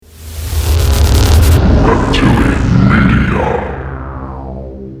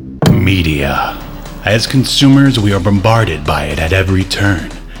As consumers, we are bombarded by it at every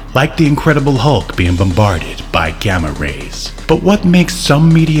turn, like the Incredible Hulk being bombarded by gamma rays. But what makes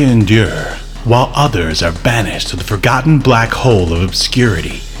some media endure, while others are banished to the forgotten black hole of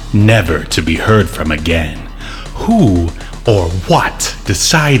obscurity, never to be heard from again? Who or what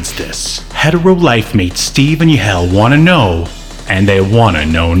decides this? Hetero life mates Steve and Yahel want to know, and they want to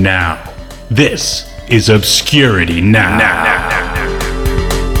know now. This is Obscurity Now.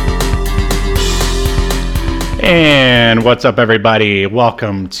 And what's up, everybody?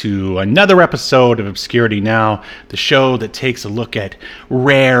 Welcome to another episode of Obscurity Now, the show that takes a look at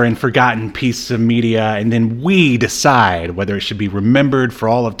rare and forgotten pieces of media, and then we decide whether it should be remembered for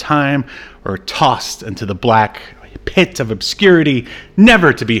all of time or tossed into the black pit of obscurity,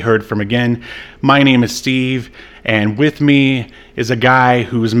 never to be heard from again. My name is Steve, and with me is a guy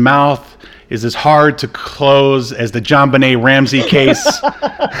whose mouth is as hard to close as the JonBenet Ramsey case.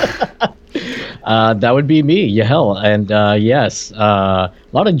 That would be me, Yahel, and yes, a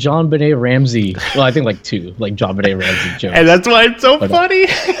lot of JonBenet Ramsey. Well, I think like two, like JonBenet Ramsey jokes, and that's why it's so funny.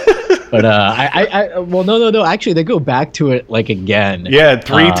 Well, no. Actually, they go back to it like again. Yeah,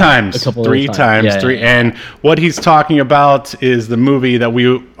 three times. Three times. Yeah. And what he's talking about is the movie that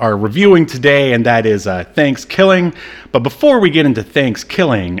we are reviewing today, and that is Thankskilling. But before we get into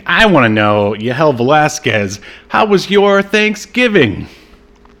Thankskilling, I want to know, Yahel Velasquez, how was your Thanksgiving?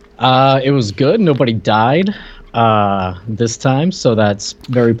 It was good. Nobody died this time, so that's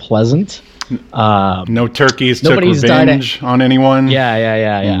very pleasant. No turkeys took revenge on anyone.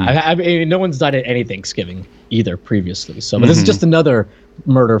 Yeah. I mean, no one's died at any Thanksgiving either previously. So, but this is just another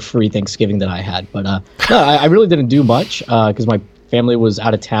murder-free Thanksgiving that I had. But no, I really didn't do much because my family was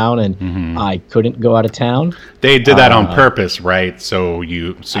out of town and I couldn't go out of town. They did that on purpose, right? So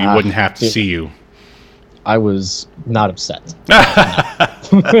you wouldn't have to see you. I was not upset.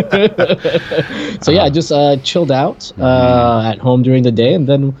 So yeah, I just chilled out at home during the day and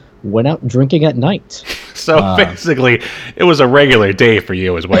then went out drinking at night. So basically, it was a regular day for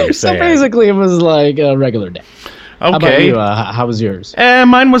you, is what you're saying. So basically, it was like a regular day. Okay. How about you? How was yours?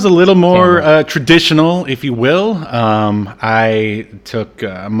 Mine was a little more traditional, if you will. I took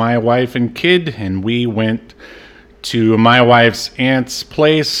my wife and kid, and we went to my wife's aunt's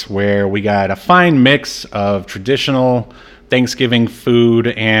place, where we got a fine mix of traditional Thanksgiving food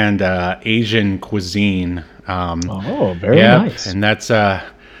and Asian cuisine. Very nice. And that's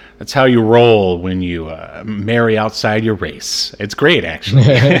how you roll when you marry outside your race. It's great, actually.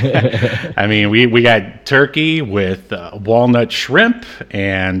 I mean, we got turkey with walnut shrimp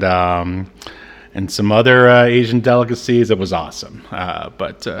and some other Asian delicacies. It was awesome.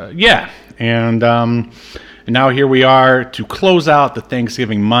 And now here we are to close out the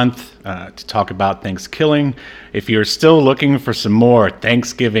Thanksgiving month to talk about Thankskilling. If you're still looking for some more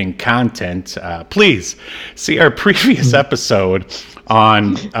Thanksgiving content, please see our previous episode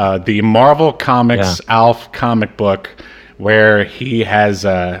on the Marvel Comics Alf comic book, where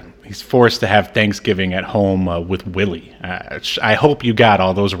he's forced to have Thanksgiving at home with Willie. I hope you got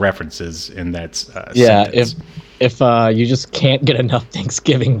all those references in that sentence. If you just can't get enough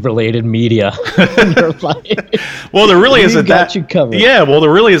Thanksgiving-related media in your life, well, there really isn't that. You covered. Yeah, well,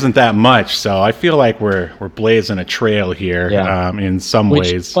 there really isn't that much. So I feel like we're blazing a trail here in some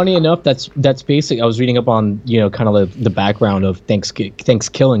ways. Funny enough, that's basic. I was reading up on kind of the background of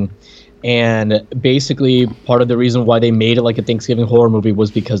Thankskilling, and basically part of the reason why they made it like a Thanksgiving horror movie was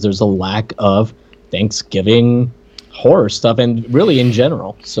because there's a lack of Thanksgiving horror stuff, and really in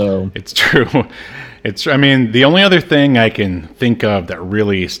general. So it's true. I mean, the only other thing I can think of that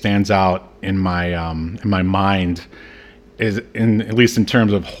really stands out in my mind is, at least in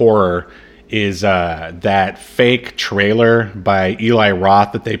terms of horror, is that fake trailer by Eli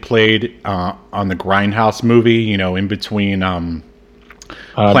Roth that they played on the Grindhouse movie. In between. I've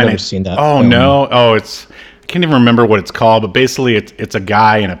never seen that. Oh no! Oh, I can't even remember what it's called, but basically, it's a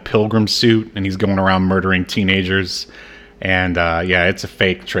guy in a pilgrim suit and he's going around murdering teenagers. And it's a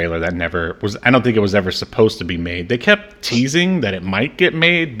fake trailer that never was. I don't think it was ever supposed to be made. They kept teasing that it might get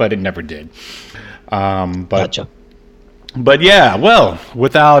made, but it never did. Gotcha. But yeah, well,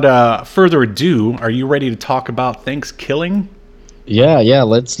 without further ado, are you ready to talk about Thankskilling? Yeah.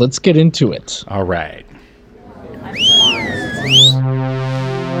 Let's get into it. All right.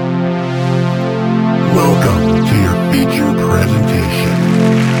 Welcome to your feature presentation.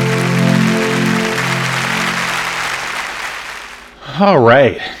 All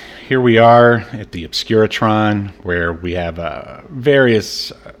right, here we are at the Obscuritron, where we have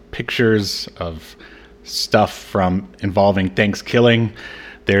various pictures of stuff involving Thankskilling.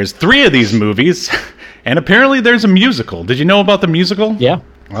 There's 3 of these movies, and apparently there's a musical. Did you know about the musical? Yeah.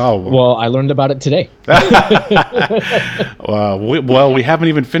 Oh, Well, I learned about it today. we haven't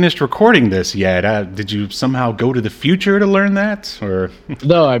even finished recording this yet. Did you somehow go to the future to learn that, or?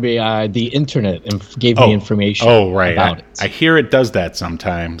 No, I mean, the internet gave me information about it. I hear it does that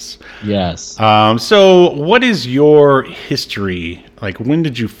sometimes. Yes. So what is your history? Like, when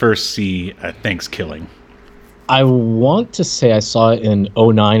did you first see Thankskilling? I want to say I saw it in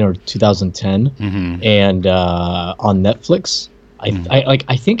 2009 or 2010, and on Netflix.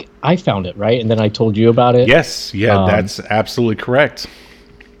 I think I found it, right? And then I told you about it. Yes, that's absolutely correct.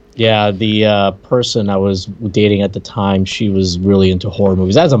 Yeah, the person I was dating at the time, she was really into horror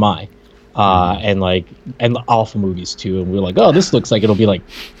movies, as am I, and awful movies too. And we were like, oh, this looks like it'll be like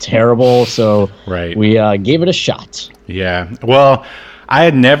terrible, so we gave it a shot. Yeah, well, I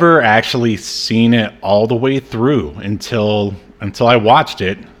had never actually seen it all the way through until I watched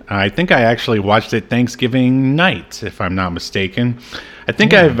it. I think I actually watched it Thanksgiving night, if I'm not mistaken. I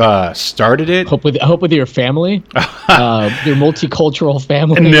think I've started it. Hope with your family, your multicultural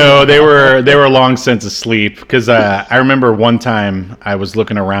family. No, they were long since asleep, because I remember one time I was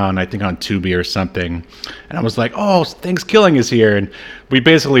looking around, I think on Tubi or something, and I was like, "Oh, Thankskilling is here," and we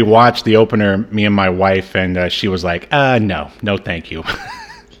basically watched the opener, me and my wife, and she was like, "No, thank you."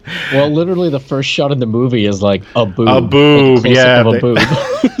 Well, literally, the first shot in the movie is like a boob. A boob, like yeah. Of a boob.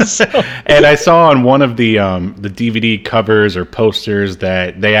 So. And I saw on one of the DVD covers or posters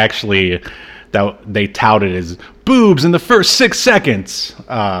that they touted as boobs in the first 6 seconds,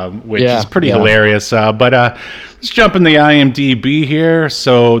 which is pretty hilarious. But let's jump in the IMDb here.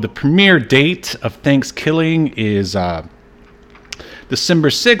 So the premiere date of Thankskilling is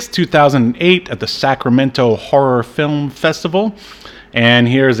December 6, 2008 at the Sacramento Horror Film Festival. And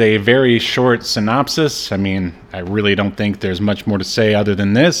here's a very short synopsis. I mean, I really don't think there's much more to say other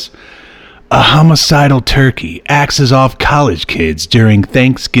than this. A homicidal turkey axes off college kids during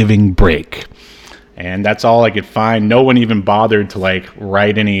Thanksgiving break. And that's all I could find. No one even bothered to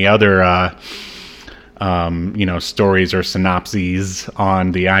write any other stories or synopses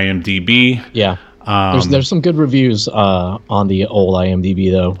on the IMDb. Yeah. There's some good reviews on the old IMDb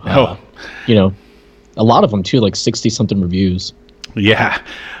though. A lot of them too, like 60-something reviews. Yeah,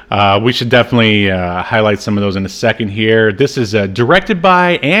 we should definitely highlight some of those in a second here. This is directed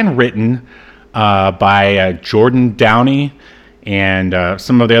by and written by Jordan Downey, and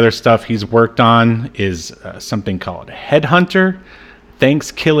some of the other stuff he's worked on is something called Headhunter,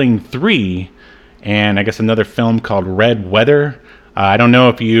 Thankskilling 3, and I guess another film called Red Weather. I don't know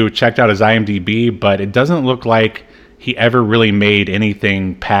if you checked out his IMDb, but it doesn't look like he ever really made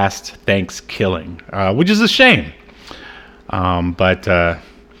anything past Thankskilling, which is a shame.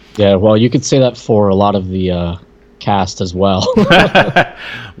 Yeah, well, you could say that for a lot of the cast as well.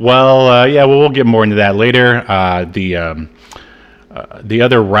 Well, we'll get more into that later. The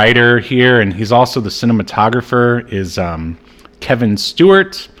other writer here, and he's also the cinematographer, is Kevin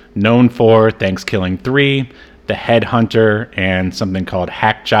Stewart, known for Thankskilling 3, The Headhunter, and something called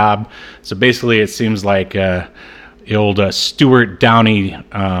Hack Job. So basically, it seems like the old Stewart Downey,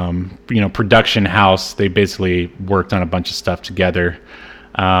 production house. They basically worked on a bunch of stuff together.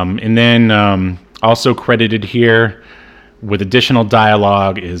 And then also credited here with additional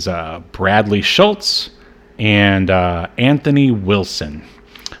dialogue is Bradley Schultz and Anthony Wilson.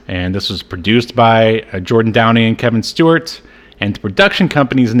 And this was produced by Jordan Downey and Kevin Stewart. And the production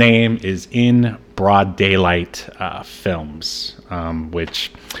company's name is In Broad Daylight Films,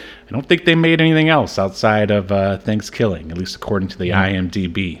 which I don't think they made anything else outside of Thankskilling, at least according to the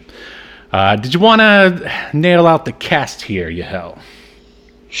IMDb. Did you want to nail out the cast here, Yahel?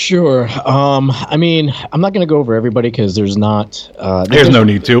 Sure. I mean, I'm not going to go over everybody because there's not... there's no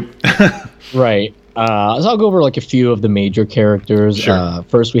need to. Right. So I'll go over a few of the major characters. Sure.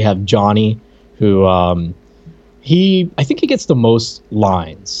 First, we have Johnny, who... I think he gets the most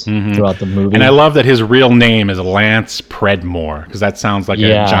lines throughout the movie. And I love that his real name is Lance Predmore, because that sounds like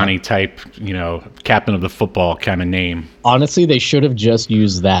a Johnny type, captain of the football kind of name. Honestly, they should have just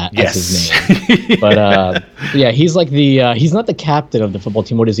used that as his name. But he's like he's not the captain of the football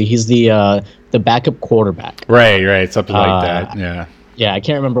team. What is he? He's the backup quarterback. Right, something like that. Yeah. Yeah, I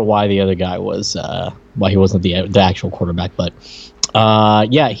can't remember why the other guy was why he wasn't the actual quarterback, but.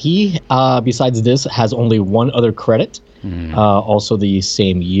 He besides this has only one other credit. Also the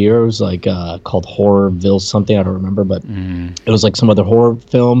same year. It was called Horrorville something, I don't remember, but it was like some other horror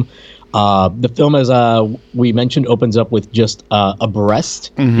film. The film, as we mentioned, opens up with just a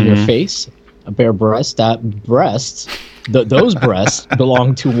breast in your face, a bare breast. That breasts, those breasts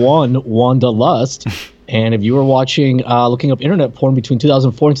belong to one Wanda Lust. And if you were looking up internet porn between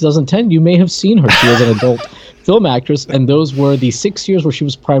 2004 and 2010, you may have seen her. She was an adult film actress, and those were the 6 years where she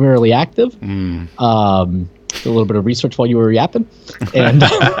was primarily active. Did a little bit of research while you were yapping, and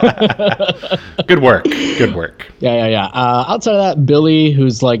Good work. yeah. Outside of that, Billy,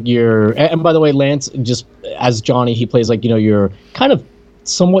 who's like and by the way, Lance, just as Johnny, he plays like your kind of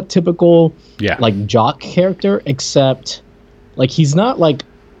somewhat typical like jock character, except like he's not like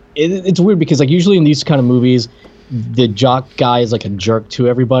it's weird because like usually in these kind of movies, the jock guy is like a jerk to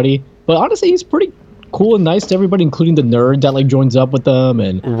everybody, but honestly, he's pretty cool and nice to everybody, including the nerd that like joins up with them.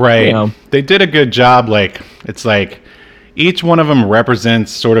 And they did a good job. Like it's like each one of them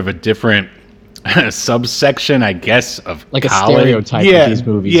represents sort of a different subsection, I guess, of like college. A stereotype of these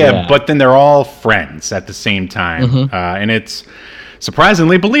movies. Yeah, but then they're all friends at the same time, and it's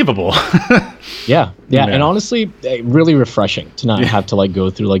surprisingly believable. Yeah, and honestly, really refreshing to not have to like go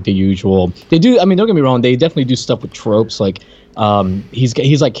through like the usual. They do. I mean, don't get me wrong. They definitely do stuff with tropes. Like,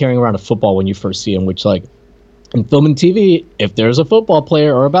 he's like carrying around a football when you first see him, which like in film and TV, if there's a football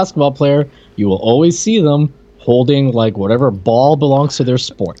player or a basketball player, you will always see them holding like whatever ball belongs to their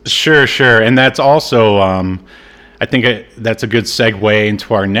sport. Sure, and that's also. I think that's a good segue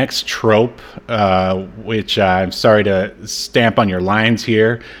into our next trope, which I'm sorry to stamp on your lines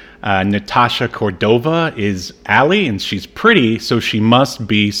here. Natasha Cordova is Allie, and she's pretty, so she must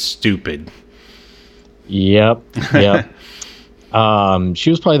be stupid. Yep. She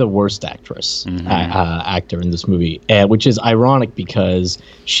was probably the worst actress, actor in this movie, which is ironic because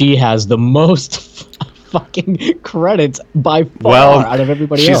she has the most fucking credits by far out of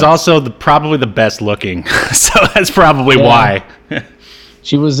everybody else. She's also probably the best looking, so that's probably why.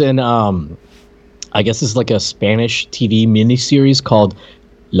 She was in, I guess it's like a Spanish TV miniseries called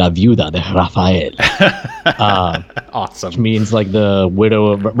La Viuda de Rafael. Awesome. Which means like the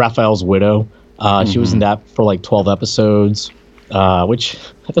widow of Rafael's widow. She was in that for like 12 episodes, which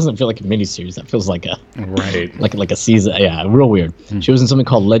that doesn't feel like a miniseries. That feels like like a season. Yeah, real weird. She was in something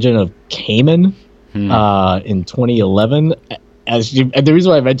called Legend of Cayman. In 2011, and the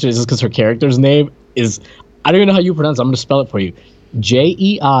reason why I mentioned it is because her character's name is, I don't even know how you pronounce it. I'm going to spell it for you.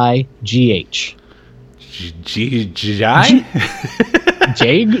 Jeigh. Jade?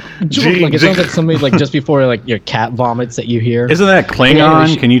 Like it sounds like somebody like just before like your cat vomits that you hear. Isn't that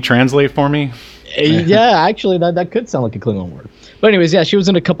Klingon? Can you translate for me? Yeah, actually that could sound like a Klingon word. But anyways, yeah, she was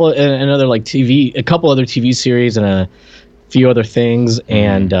in a couple other TV series and a few other things,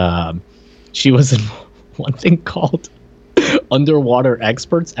 and she was in one thing called Underwater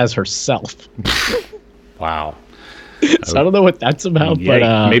Experts as herself. Wow. So I don't know what that's about,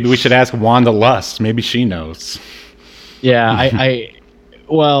 but maybe we should ask Wanda Lust. Maybe she knows. Yeah,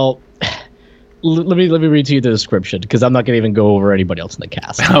 well, let me read to you the description because I'm not going to even go over anybody else in the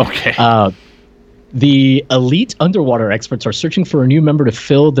cast. Okay. The elite underwater experts are searching for a new member to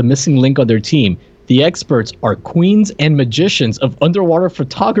fill the missing link on their team. The experts are queens and magicians of underwater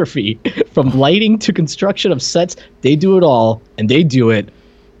photography. From lighting to construction of sets, they do it all, and they do it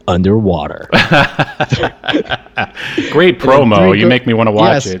underwater. Great promo. You make me want to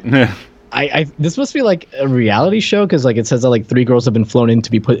watch it. This must be like a reality show because like it says that like 3 girls have been flown in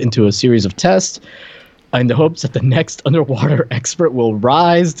to be put into a series of tests in the hopes that the next underwater expert will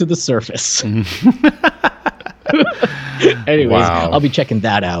rise to the surface. Anyways, I'll be checking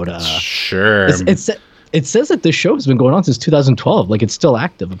that out. Sure. It says that this show has been going on since 2012. Like it's still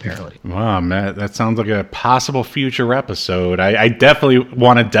active, apparently. Wow, man, that sounds like a possible future episode. I definitely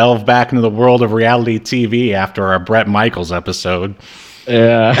want to delve back into the world of reality TV after our Bret Michaels episode.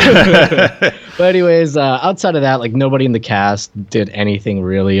 Yeah. But anyways, outside of that, like nobody in the cast did anything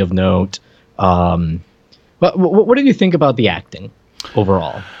really of note. But what did you think about the acting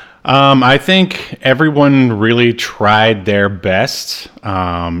overall? I think everyone really tried their best,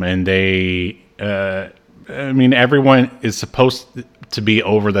 and they, everyone is supposed to be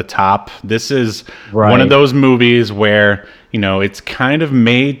over the top. This is one of those movies where, it's kind of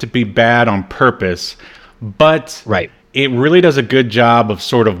made to be bad on purpose, but it really does a good job of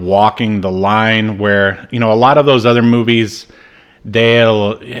sort of walking the line where, a lot of those other movies,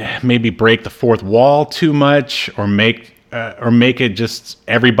 they'll maybe break the fourth wall too much or make it just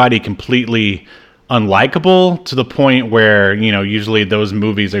everybody completely unlikable to the point where, usually those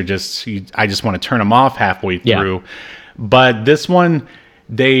movies are just, I just want to turn them off halfway through. Yeah. But this one,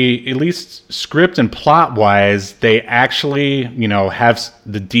 they, at least script and plot wise, they actually, have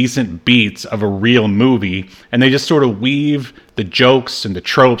the decent beats of a real movie, and they just sort of weave the jokes and the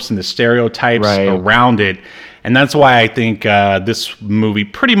tropes and the stereotypes around it. And that's why I think this movie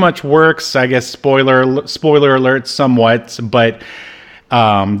pretty much works. I guess spoiler alert somewhat, but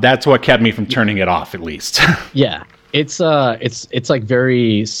that's what kept me from turning it off at least. Yeah. It's like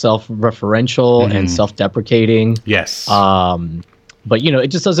very self-referential and self-deprecating. Yes. But it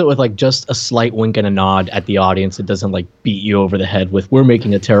just does it with like just a slight wink and a nod at the audience. It doesn't like beat you over the head with "we're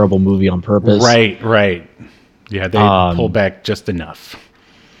making a terrible movie on purpose." Right. Yeah, they pull back just enough.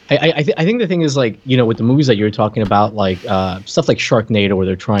 I think the thing is like with the movies that you're talking about, like stuff like Sharknado, where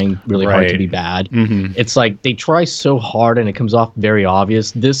they're trying really hard to be bad. It's like they try so hard and it comes off very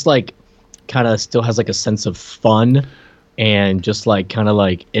obvious. This like kind of still has like a sense of fun and just like kind of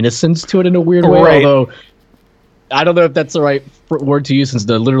like innocence to it in a weird way. Right. Although I don't know if that's the right word to use, since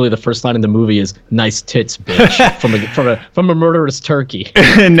literally the first line in the movie is "nice tits, bitch" from a murderous turkey.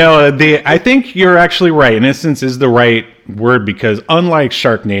 No, I think you're actually right. Innocence is the right word, because unlike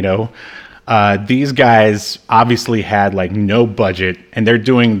Sharknado, these guys obviously had like no budget, and they're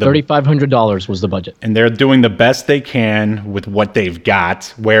doing $3,500 was the budget, and they're doing the best they can with what they've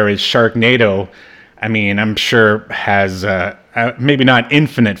got. Whereas Sharknado, I mean, I'm sure has maybe not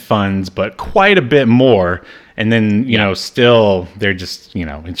infinite funds, but quite a bit more. And then, still they're just,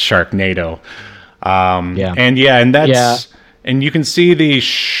 it's Sharknado. And you can see the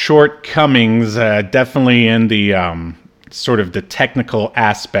shortcomings definitely in the sort of the technical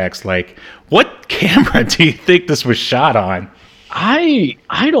aspects. Like, what camera do you think this was shot on? I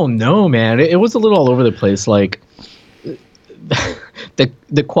don't know, man. It was a little all over the place. Like,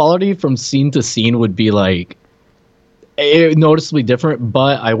 the quality from scene to scene would be like noticeably different,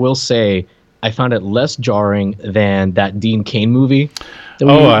 but I will say I found it less jarring than that Dean Cain movie.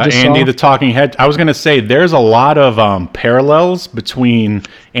 Andy the Talking Head. I was going to say there's a lot of parallels between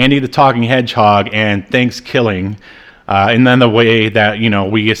Andy the Talking Hedgehog and Thankskilling. And then the way that,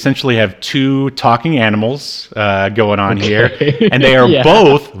 we essentially have two talking animals going on here, and they are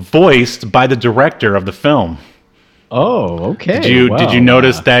both voiced by the director of the film. Oh, okay. Did you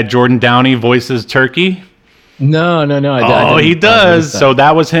notice that Jordan Downey voices Turkey? No. He does. So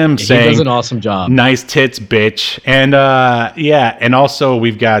that was him saying, he does an awesome job. "Nice tits, bitch." And and also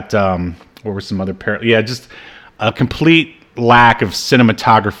we've got what were some other just a complete lack of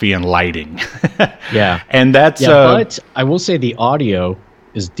cinematography and lighting. And that's but I will say the audio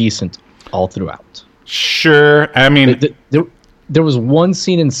is decent all throughout. Sure. I mean, there was one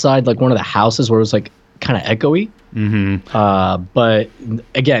scene inside like one of the houses where it was like kind of echoey. But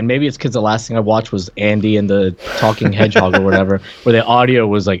again, maybe it's because the last thing I watched was Andy and the Talking Hedgehog or whatever, where the audio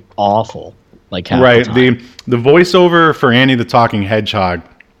was like awful. Like half the time. The voiceover for Andy the Talking Hedgehog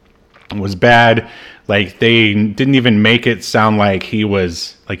was bad. Like, they didn't even make it sound like he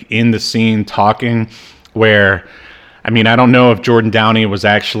was like in the scene talking, where, I mean, I don't know if Jordan Downey was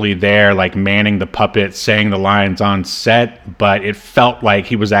actually there, like manning the puppet, saying the lines on set, but it felt like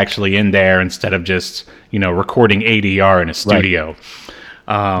he was actually in there instead of just, recording ADR in a studio.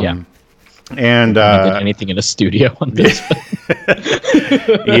 Right. And did anything in a studio on this.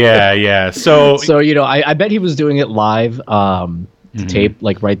 So I bet he was doing it live to tape,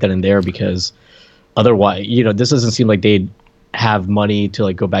 like right then and there, because otherwise, this doesn't seem like they'd have money to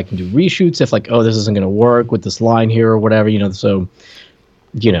like go back and do reshoots if like, this isn't going to work with this line here or whatever, so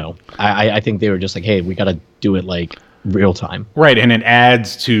I think they were just like, hey, we got to do it like real time, right? And it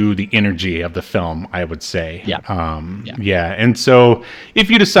adds to the energy of the film, I would say. And so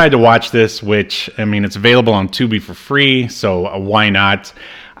if you decide to watch this, which, I mean, it's available on Tubi for free, so why not?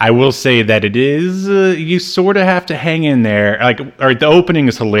 I will say that it is, you sort of have to hang in there. The opening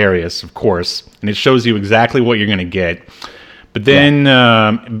is hilarious, of course, and it shows you exactly what you're going to get. But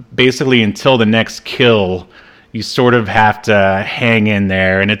then basically until the next kill, you sort of have to hang in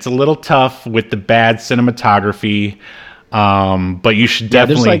there. And it's a little tough with the bad cinematography, but you should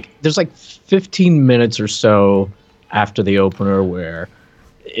definitely... There's like 15 minutes or so after the opener where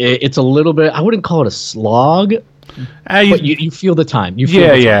it's a little bit... I wouldn't call it a slog, but you feel the time.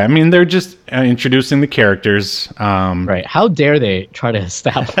 I mean, they're just introducing the characters. Right. How dare they try to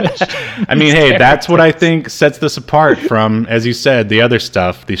establish? I mean, hey, that's what I think sets this apart from, as you said, the other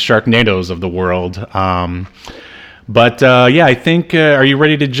stuff, the Sharknadoes of the world. I think, are you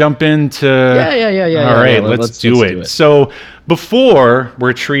ready to jump into... Yeah. All right, let's do it. So before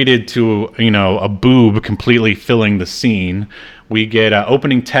we're treated to, a boob completely filling the scene, we get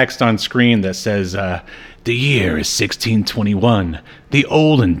opening text on screen that says... the year is 1621, the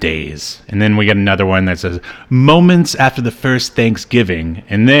olden days. And then we get another one that says, moments after the first Thanksgiving.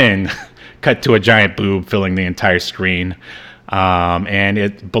 And then cut to a giant boob filling the entire screen. And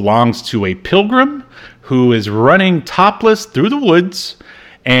it belongs to a pilgrim who is running topless through the woods.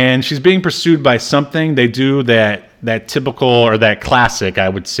 And she's being pursued by something. They do that typical, or that classic, I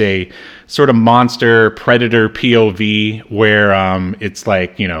would say, sort of monster predator POV where it's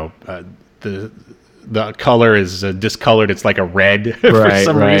like, the color is discolored. It's like a red for Right,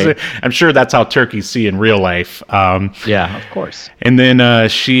 some right. reason. I'm sure that's how turkeys see in real life. Yeah, of course. And then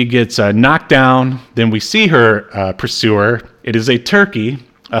she gets knocked down. Then we see her pursue her. It is a turkey,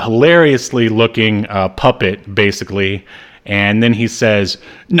 a hilariously looking puppet, basically. And then he says,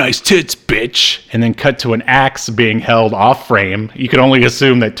 "Nice tits, bitch." And then cut to an axe being held off frame. You can only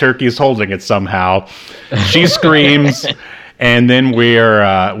assume that Turkey is holding it somehow. She screams. And then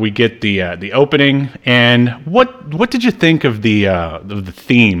we get the opening. And what did you think of the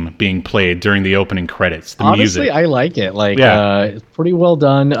theme being played during the opening credits? The Honestly, music. I like it. Like, Yeah. it's pretty well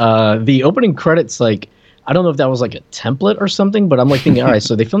done. The opening credits, like, I don't know if that was like a template or something, but I'm like thinking, all right,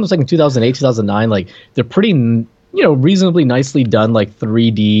 so they filmed this like in 2008, 2009. Like, they're pretty, reasonably nicely done, like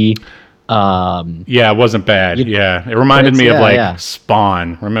 3D. Yeah, it wasn't bad. Yeah, it reminded me of like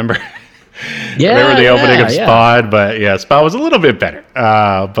Spawn. Remember? Yeah, Remember the opening of yeah. Spawn? But yeah, Spawn was a little bit better.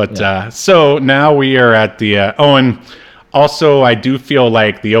 So now we are at the and also I do feel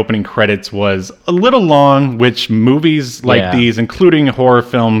like the opening credits was a little long, which movies like these, including horror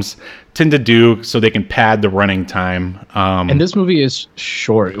films, tend to do so they can pad the running time. And this movie is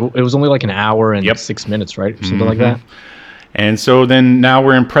short. It was only like an hour and 6 minutes, right? Something like that. And so then now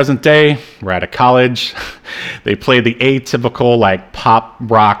we're in present day. We're at a college. They play the atypical like pop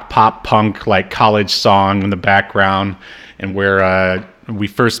rock, pop punk like college song in the background, and where we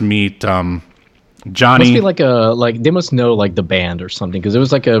first meet Johnny. Must be like they must know like the band or something, because it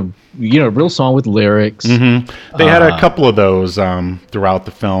was like a real song with lyrics. They had a couple of those throughout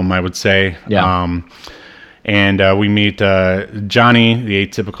the film, I would say. Yeah. And we meet Johnny, the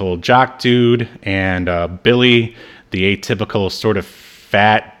atypical jock dude, and Billy, the atypical sort of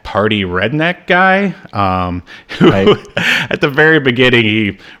fat party redneck guy, who at the very beginning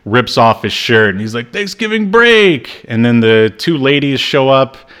he rips off his shirt and he's like, "Thanksgiving break," and then the two ladies show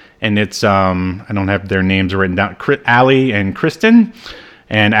up, and it's I don't have their names written down, Allie and Kristen.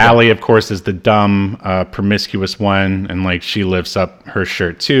 And Allie, of course, is the dumb, promiscuous one, and like she lifts up her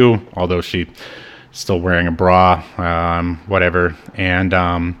shirt too, although she's still wearing a bra, whatever.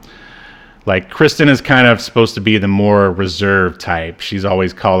 And like Kristen is kind of supposed to be the more reserved type. She's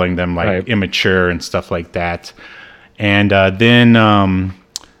always calling them like immature and stuff like that. And then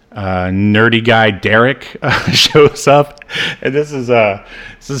nerdy guy Derek shows up, and this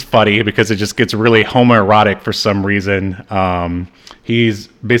is funny because it just gets really homoerotic for some reason. He's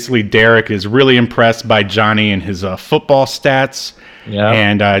basically, Derek is really impressed by Johnny and his football stats. Yeah.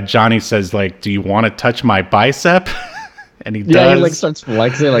 And Johnny says like, "Do you want to touch my bicep?" And he does. Yeah, he like starts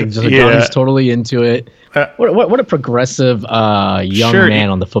flexing, like just Johnny's totally into it. What a progressive young man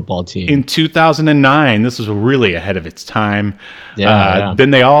on the football team. In 2009, this was really ahead of its time. Yeah. Then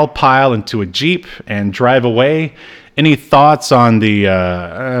they all pile into a Jeep and drive away. Any thoughts on the,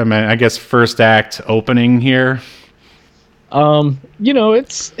 I guess, first act opening here?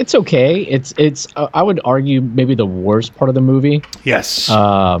 It's okay. It's I would argue maybe the worst part of the movie. Yes.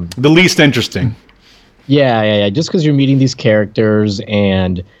 The least interesting. Yeah. Just because you're meeting these characters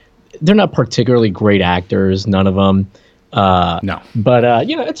and they're not particularly great actors, none of them. No. But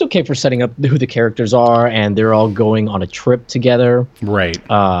it's okay for setting up who the characters are, and they're all going on a trip together. Right.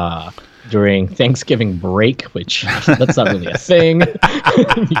 During Thanksgiving break, which that's not really a thing.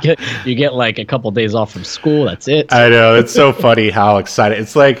 you get like a couple days off from school. That's it. I know, it's so funny how excited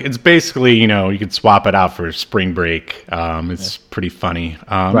it's basically you could swap it out for spring break. It's pretty funny.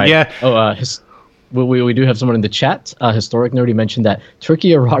 Right. Yeah. Oh, we do have someone in the chat. Historic Nerdy mentioned that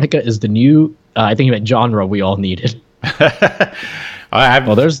turkey erotica is the new. I think he meant genre we all needed.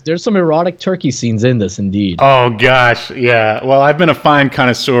 Well, there's some erotic turkey scenes in this, indeed. Oh gosh, yeah. Well, I've been a fine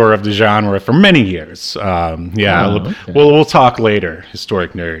connoisseur of the genre for many years. Okay. We'll talk later,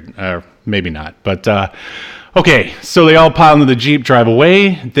 historic nerd. Maybe not, but okay. So they all pile into the Jeep, drive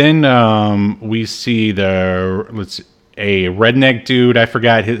away. Then we see a redneck dude. I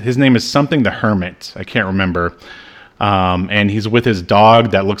forgot his name is something. The Hermit. I can't remember. And he's with his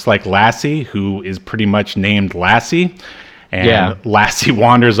dog that looks like Lassie, who is pretty much named Lassie. And Lassie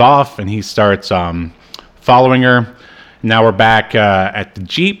wanders off, and he starts following her. Now we're back at the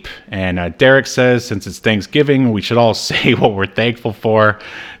Jeep, and Derek says, since it's Thanksgiving, we should all say what we're thankful for.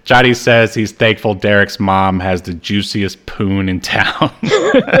 Johnny says he's thankful Derek's mom has the juiciest poon in town.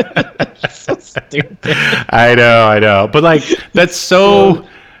 So stupid. I know. But, like, that's so...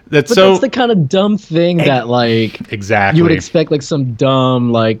 That's the kind of dumb thing that like exactly you would expect like some dumb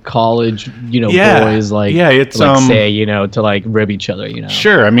like college boys like it's say to like rib each other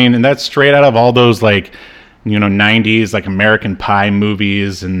Sure, I mean, and that's straight out of all those like 90s like American Pie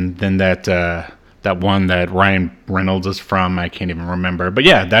movies, and then that one that Ryan Reynolds is from, I can't even remember, but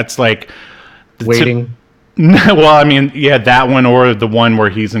yeah, that's Waiting. Well, I mean, yeah, that one or the one where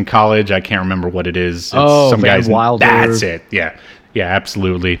he's in college. I can't remember what it is. It's some Van guy's Wilder. That's it. Yeah,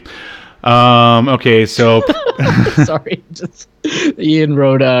 absolutely. Okay, so Sorry, just Ian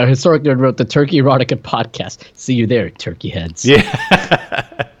wrote. Historic Nerd wrote the Turkey Erotica podcast. See you there, turkey heads.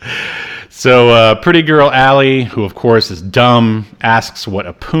 yeah. So pretty girl Allie, who of course is dumb, asks what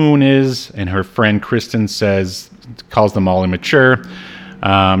a poon is, and her friend Kristen calls them all immature.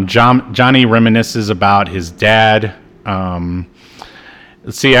 Johnny reminisces about his dad.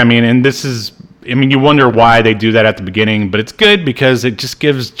 Let's see, you wonder why they do that at the beginning, but it's good because it just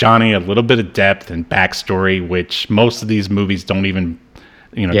gives Johnny a little bit of depth and backstory, which most of these movies don't even,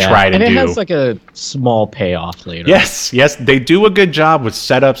 try to do. And it has like a small payoff later. Yes, they do a good job with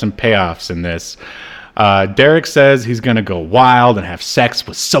setups and payoffs in this. Derek says he's going to go wild and have sex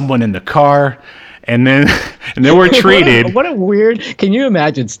with someone in the car. And then we're treated. What a weird. Can you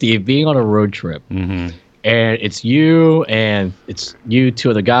imagine, Steve, being on a road trip, and it's you two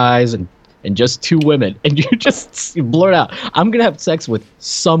other guys and just two women, and you just blurt out, "I'm gonna have sex with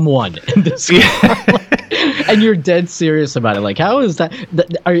someone in this car," and you're dead serious about it. Like, how is that?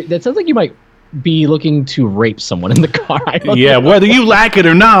 That sounds like you might be looking to rape someone in the car. Yeah, whether you like it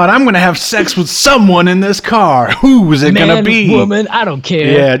or not, I'm going to have sex with someone in this car. Who is it going to be? Woman, I don't care.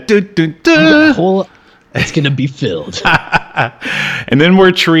 Yeah. It's going to be filled. And then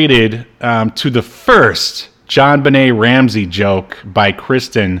we're treated to the first JonBenet Ramsey joke by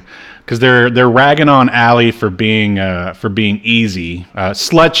Kristen, because they're ragging on Allie for being easy.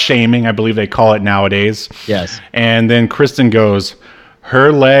 Slut shaming, I believe they call it nowadays. Yes. And then Kristen goes,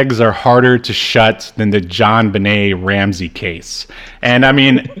 "Her legs are harder to shut than the JonBenet Ramsey case." And I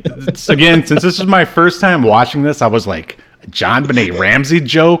mean, again, since this is my first time watching this, I was like, a JonBenet Ramsey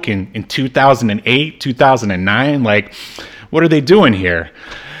joke in 2008, 2009? Like, what are they doing here?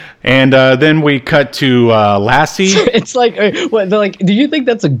 And then we cut to Lassie. It's like, do you think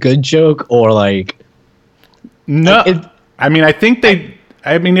that's a good joke or like? No, I think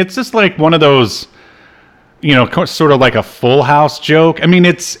it's just like one of those, sort of like a Full House joke. I mean,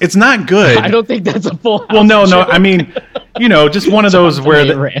 it's not good. I don't think that's a Full House Well, no. joke. I mean, just one of those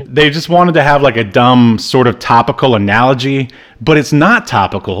where they just wanted to have like a dumb sort of topical analogy, but it's not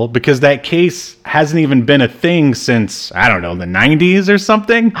topical because that case hasn't even been a thing since, I don't know, the 90s or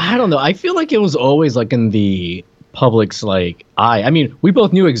something. I don't know. I feel like it was always like in the public's like eye. I mean, we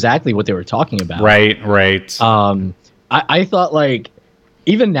both knew exactly what they were talking about. Right. I thought like,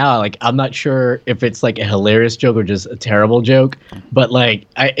 even now, like, I'm not sure if it's like a hilarious joke or just a terrible joke, but like,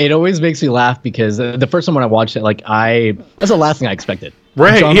 it always makes me laugh because the first time when I watched it, like, that's the last thing I expected.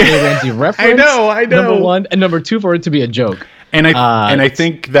 Right. JonBenet Ramsey reference. I know. Number one, and number two, for it to be a joke. And I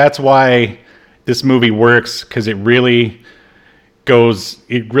think that's why this movie works, because it really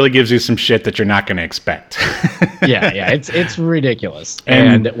gives you some shit that you're not going to expect. yeah, it's ridiculous.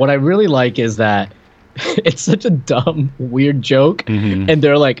 And what I really like is that it's such a dumb, weird joke, and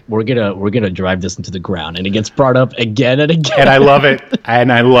they're like, "We're gonna drive this into the ground," and it gets brought up again and again. And I love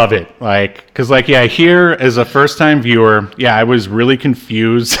it, like, because like, here as a first-time viewer, I was really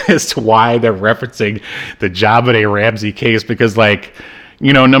confused as to why they're referencing the JonBenet Ramsey case, because like,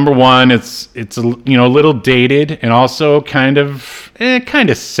 number one, it's a little dated and also kind of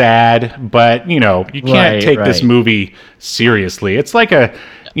sad, but you can't take this movie seriously. It's like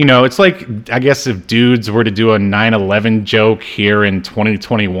it's like, I guess if dudes were to do a 9/11 joke here in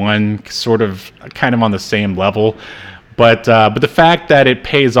 2021, sort of kind of on the same level. But the fact that it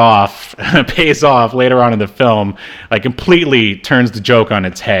pays off later on in the film, like, completely turns the joke on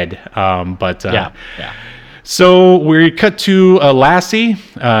its head. Yeah. So we cut to Lassie.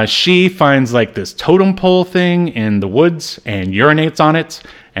 She finds like this totem pole thing in the woods and urinates on it,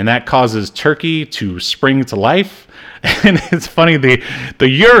 and that causes Turkey to spring to life. And it's funny, the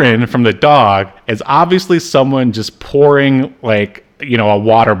urine from the dog is obviously someone just pouring like, a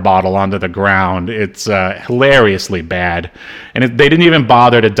water bottle onto the ground. It's hilariously bad. And they didn't even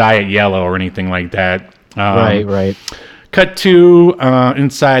bother to dye it yellow or anything like that. Right. Cut to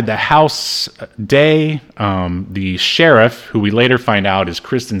inside the house day. The sheriff, who we later find out is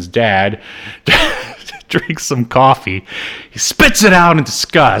Kristen's dad, drinks some coffee. He spits it out in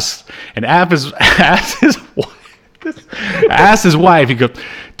disgust and asks his wife, he goes,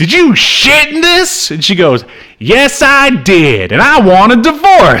 "Did you shit in this?" And she goes, "Yes, I did, and I want a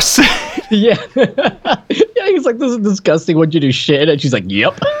divorce." Yeah. He's like, "This is disgusting. What'd you do, shit?" And she's like,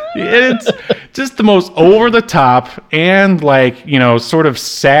 "Yep." It's just the most over the top and like, sort of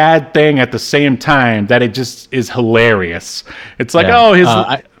sad thing at the same time that it just is hilarious. It's like,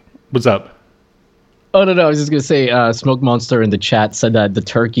 what's up? Oh no, I was just gonna say, Smoke Monster in the chat said that the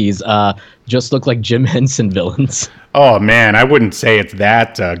turkeys just look like Jim Henson villains. Oh man, I wouldn't say it's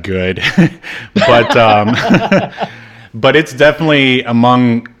that good, but but it's definitely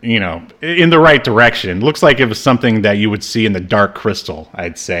among, in the right direction. Looks like it was something that you would see in the Dark Crystal,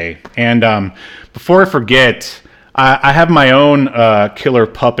 I'd say. And before I forget, I have my own killer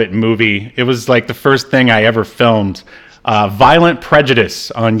puppet movie. It was like the first thing I ever filmed. Violent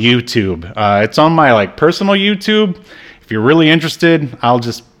Prejudice on YouTube. It's on my personal YouTube. If you're really interested, I'll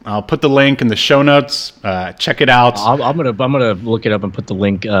put the link in the show notes. Check it out. I'm gonna look it up and put the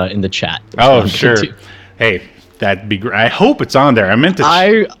link in the chat. Oh sure. Hey, that'd be great. I hope it's on there. I meant to.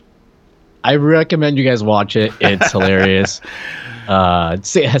 I recommend you guys watch it. It's hilarious.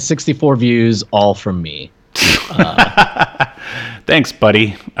 It has 64 views, all from me. Thanks,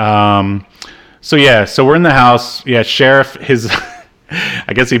 buddy. So we're in the house. Yeah, Sheriff,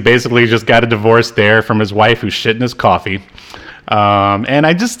 I guess he basically just got a divorce there from his wife who's shitting his coffee.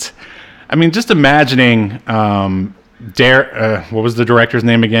 And just imagining, what was the director's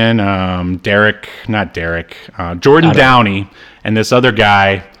name again? Jordan Downey and this other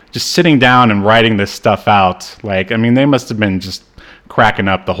guy just sitting down and writing this stuff out. They must have been just cracking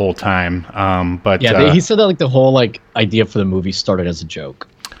up the whole time. He said that the whole idea for the movie started as a joke.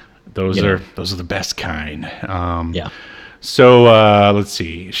 Those are the best kind. Yeah. So let's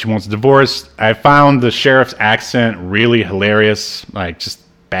see. She wants a divorce. I found the sheriff's accent really hilarious, just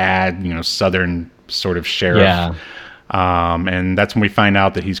bad, Southern sort of sheriff. Yeah. And that's when we find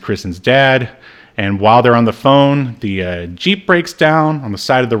out that he's Kristen's dad. And while they're on the phone, the Jeep breaks down on the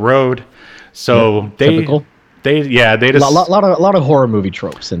side of the road. So typical. They just a lot of horror movie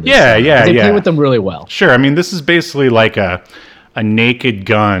tropes in this. They play with them really well. Sure. This is basically like a Naked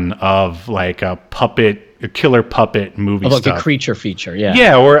Gun of a killer puppet movie of stuff. A creature feature, yeah.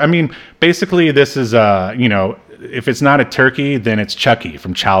 Yeah, or basically this is if it's not a turkey, then it's Chucky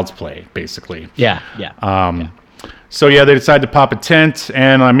from Child's Play, basically. Yeah. So they decide to pop a tent,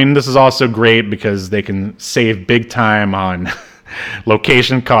 and this is also great because they can save big time on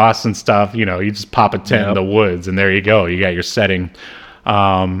location costs and stuff. You just pop a tent in the woods, and there you go. You got your setting.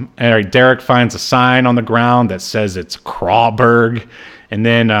 And Derek finds a sign on the ground that says it's Crawburg, and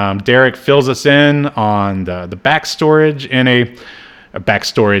then Derek fills us in on the backstory in the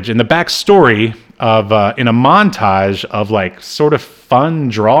backstory of in a montage of sort of fun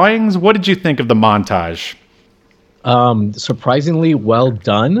drawings. What did you think of the montage? Surprisingly well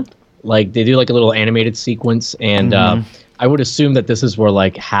done. They do a little animated sequence, and I would assume that this is where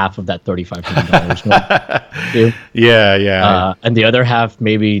half of that $3,500 went to. Yeah. And the other half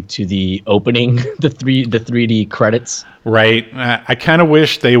maybe to the opening, the 3D credits. Right. I kind of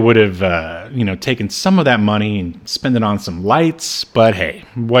wish they would have, taken some of that money and spent it on some lights. But hey,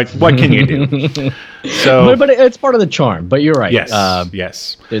 what can you do? So, but it's part of the charm. But you're right.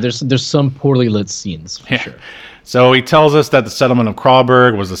 Yes. There's some poorly lit scenes for sure. So he tells us that the settlement of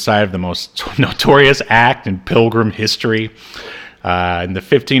Crawburg was the site of the most notorious act in Pilgrim history. In the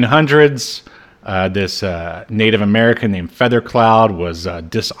 1500s, this Native American named Feathercloud was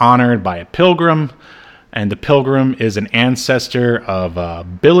dishonored by a pilgrim, and the pilgrim is an ancestor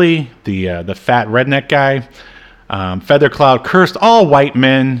of Billy, the fat redneck guy. Feathercloud cursed all white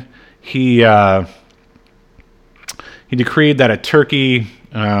men. He decreed that a turkey,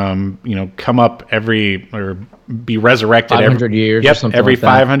 come up be resurrected 500 years or something every like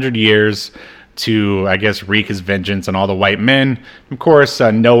that. 500 years to, I guess, wreak his vengeance on all the white men. Of course,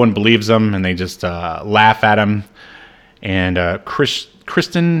 no one believes him, and they just laugh at him. And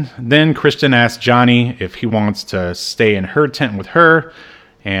Kristen asks Johnny if he wants to stay in her tent with her,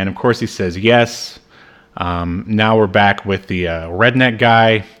 and of course he says yes. Now we're back with the redneck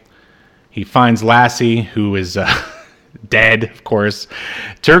guy. He finds Lassie, who is dead, of course.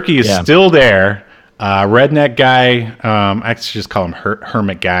 Turkey is still there. Redneck guy, I actually just call him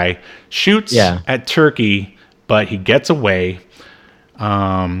Hermit guy, shoots at Turkey, but he gets away.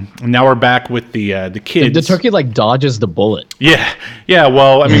 Now we're back with the kids. The turkey dodges the bullet. Yeah.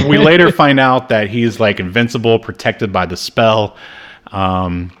 Well, we later find out that he's invincible, protected by the spell.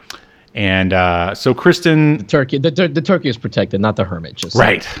 So Kristen, the turkey is protected, not the hermit. Just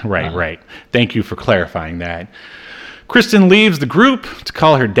right. Thank you for clarifying that. Kristen leaves the group to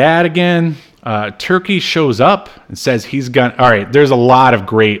call her dad again. Turkey shows up and says he's gonna. All right, there's a lot of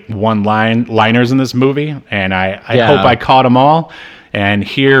great one-liners in this movie, and I hope I caught them all. And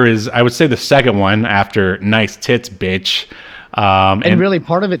here is, I would say, the second one after "nice tits, bitch." And really,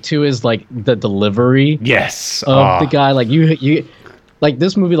 part of it too is the delivery. Yes, of the guy. You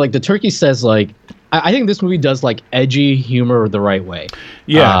this movie. The turkey says I think this movie does edgy humor the right way.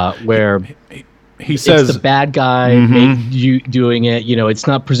 Yeah, where. he says it's the bad guy you doing it. You know, it's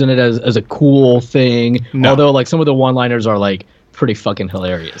not presented as a cool thing. No. Although, like, some of the one-liners are like pretty fucking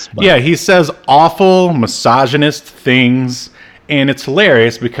hilarious. But. Yeah, he says awful misogynist things, and it's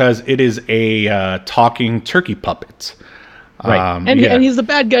hilarious because it is a talking turkey puppet. Right, and he's the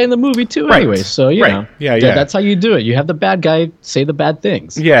bad guy in the movie too. Right. Anyway, so you know, that's how you do it. You have the bad guy say the bad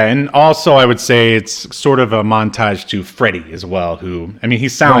things. Yeah, and also I would say it's sort of a montage to Freddy as well. Who, I mean, he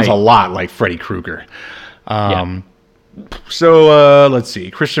sounds a lot like Freddy Krueger. So let's see.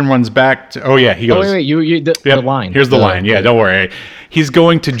 Christian runs back to. Oh yeah, he goes. Oh wait, the line. Here's the line. Yeah, don't worry. He's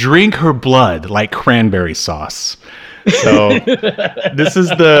going to drink her blood like cranberry sauce. So this is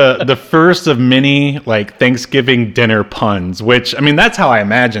the first of many like Thanksgiving dinner puns, which, I mean, that's how I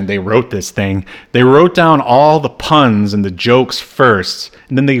imagine they wrote this thing. They wrote down all the puns and the jokes first,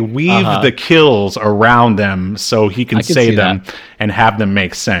 and then they weave the kills around them so he can say them and have them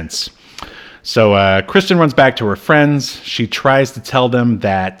make sense. So Kristen runs back to her friends. She tries to tell them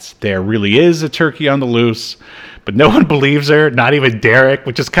that there really is a turkey on the loose, but no one believes her, not even Derek,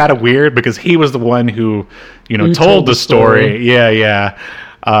 which is kind of weird because he was the one who, told the story. Yeah.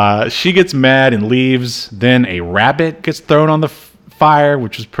 She gets mad and leaves. Then a rabbit gets thrown on the fire,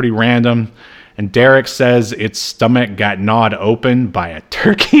 which was pretty random. And Derek says its stomach got gnawed open by a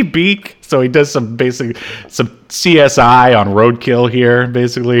turkey beak. So he does some CSI on roadkill here,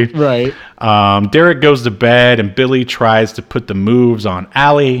 basically. Right. Derek goes to bed, and Billy tries to put the moves on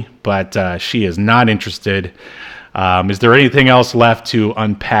Allie, but she is not interested. Is there anything else left to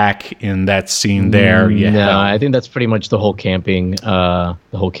unpack in that scene there? No, I think that's pretty much the whole camping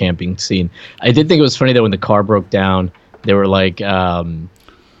scene. I did think it was funny that when the car broke down, they were like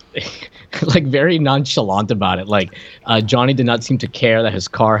like very nonchalant about it. Like Johnny did not seem to care that his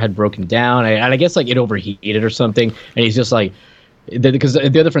car had broken down, and I guess like it overheated or something. And he's just like, because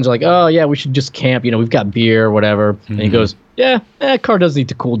the other friends are like, oh yeah, we should just camp. We've got beer or whatever. Mm-hmm. And he goes, yeah, car does need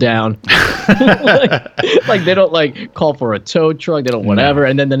to cool down. like they don't like call for a tow truck. They don't whatever. No.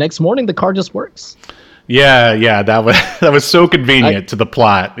 And then the next morning, the car just works. Yeah, that was so convenient to the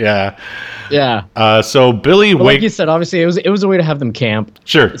plot. Yeah. So Billy, like you said, obviously it was a way to have them camp.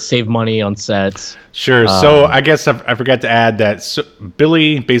 Sure. Save money on sets. Sure. So I guess I forgot to add that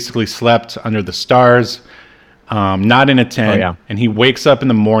Billy basically slept under the stars, not in a tent, and he wakes up in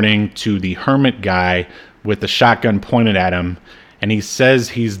the morning to the hermit guy with the shotgun pointed at him, and he says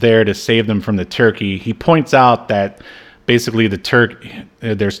he's there to save them from the turkey. He points out that basically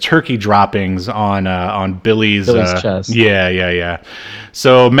there's turkey droppings on Billy's chest. Yeah.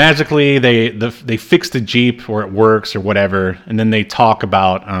 So magically they fix the Jeep, or it works or whatever, and then they talk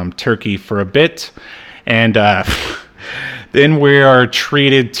about turkey for a bit, and then we are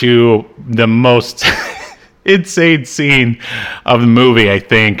treated to the most insane scene of the movie, I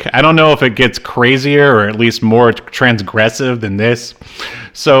think. I don't know if it gets crazier or at least more transgressive than this.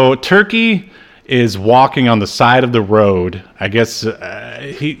 So Turkey is walking on the side of the road. I guess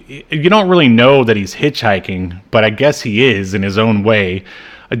you don't really know that he's hitchhiking, but I guess he is in his own way.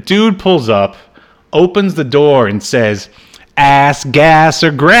 A dude pulls up, opens the door, and says, "Ass, gas, or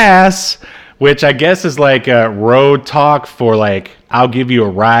grass," which I guess is like a road talk for like, I'll give you a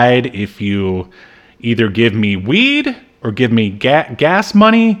ride if you either give me weed or give me gas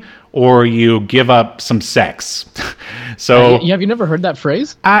money, or you give up some sex. So have you never heard that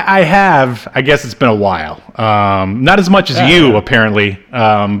phrase? I have. I guess it's been a while. Not as much as you, apparently.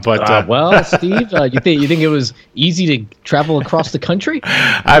 But well, Steve, you think it was easy to travel across the country?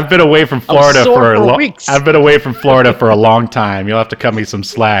 I've been away from Florida I've been away from Florida for a long time. You'll have to cut me some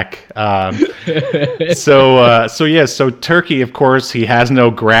slack. So Turkey, of course, he has no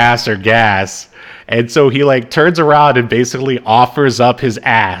grass or gas. And so he like turns around and basically offers up his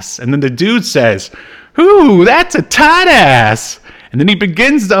ass. And then the dude says, "Ooh, that's a tight ass." And then he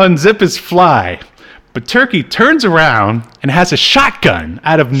begins to unzip his fly. But Turkey turns around and has a shotgun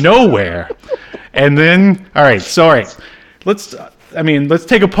out of nowhere. And then, all right. Let's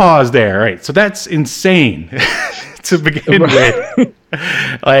take a pause there. All right. So that's insane to begin with.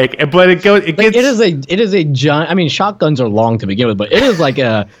 It is a giant. I mean, shotguns are long to begin with, but it is like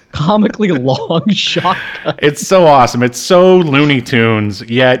a comically long shotgun. It's so awesome. It's so Looney Tunes,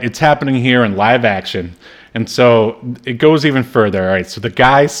 yet it's happening here in live action. And so it goes even further. All right. So the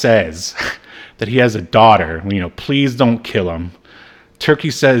guy says that he has a daughter. Please don't kill him.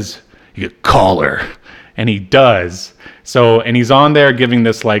 Turkey says, "You could call her," and he does. So, and he's on there giving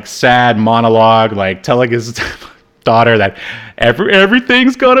this like sad monologue, like telling his daughter that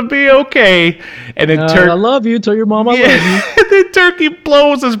everything's gonna be okay, and then I love you. Tell your mom I love you. Then Turkey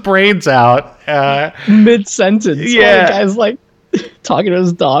blows his brains out mid-sentence. Yeah, the guy's like, talking to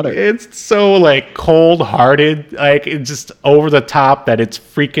his daughter. It's so like cold-hearted, like it's just over the top that it's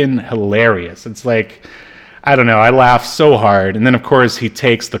freaking hilarious. It's like, I don't know, I laugh so hard. And then of course he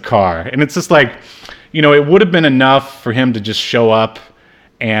takes the car, and it's just like, it would have been enough for him to just show up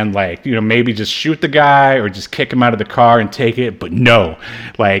and like, maybe just shoot the guy or just kick him out of the car and take it. But no,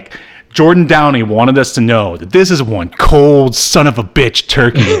 like Jordan Downey wanted us to know that this is one cold son of a bitch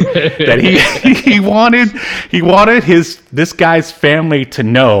turkey that he wanted this guy's family to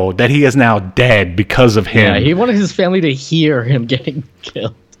know that he is now dead because of him. Yeah, he wanted his family to hear him getting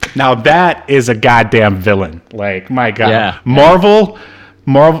killed. Now that is a goddamn villain. Like, my God. Yeah. Marvel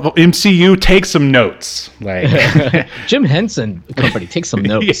MCU, take some notes. Like Jim Henson Company, take some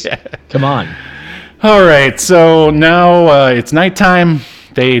notes. Yeah. Come on. All right, so now it's nighttime.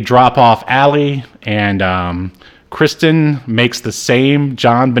 They drop off Allie, and Kristen makes the same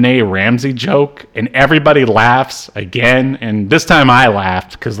John Benet Ramsey joke, and everybody laughs again. And this time I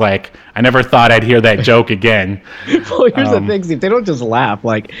laughed because, like, I never thought I'd hear that joke again. Well, here's the thing, Steve. They don't just laugh.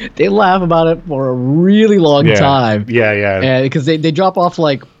 Like, they laugh about it for a really long time. Yeah. Because they drop off,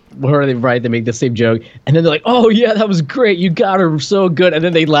 like, where they they make the same joke, and then they're like, "Oh yeah, that was great, you got her so good," and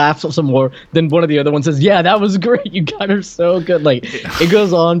then they laugh some more. Then one of the other ones says, "Yeah, that was great, you got her so good." Like, it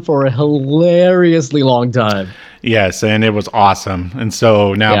goes on for a hilariously long time. Yes, and it was awesome. And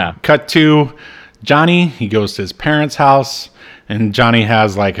so now, cut to Johnny. He goes to his parents' house, and Johnny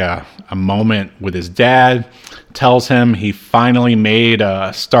has like a moment with his dad. Tells him he finally made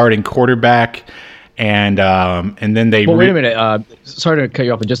a starting quarterback. And then they. Well, wait a minute. Sorry to cut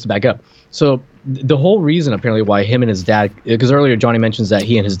you off, but just to back up. So the whole reason, apparently, why him and his dad, because earlier Johnny mentions that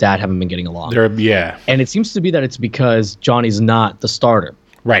he and his dad haven't been getting along. And it seems to be that it's because Johnny's not the starter.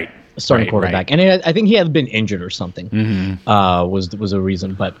 Right. Starting quarterback, and I think he had been injured or something. Was a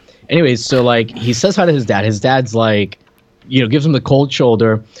reason. But anyways, so like he says hi to his dad. His dad's like, gives him the cold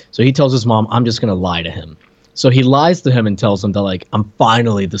shoulder. So he tells his mom, "I'm just gonna lie to him." So he lies to him and tells him that, like, I'm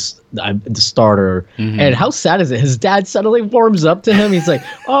finally the starter. And how sad is it? His dad suddenly warms up to him. He's like,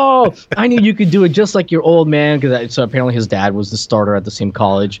 "Oh, I knew you could do it just like your old man." So apparently his dad was the starter at the same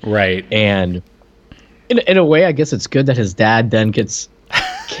college. Right. And in a way, I guess it's good that his dad then gets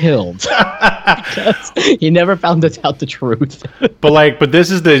killed because he never found out the truth. But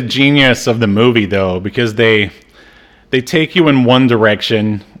this is the genius of the movie, though, because they take you in one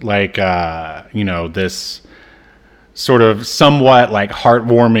direction, like this sort of somewhat like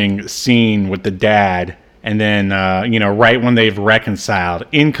heartwarming scene with the dad, and then right when they've reconciled,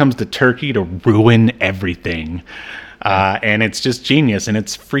 in comes the turkey to ruin everything, and it's just genius, and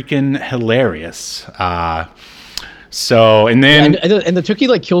it's freaking hilarious. So and then and the turkey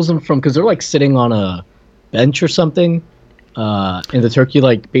like kills them because they're like sitting on a bench or something. And the turkey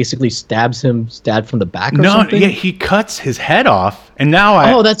like basically stabs him from the back or something? Yeah, he cuts his head off, and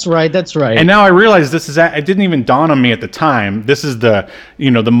now Oh, that's right. And now I realize this is it didn't even dawn on me at the time. This is the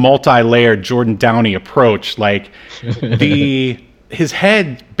the multi-layered Jordan Downey approach. Like his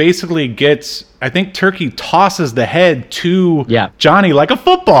head basically gets, I think Turkey tosses the head to Johnny like a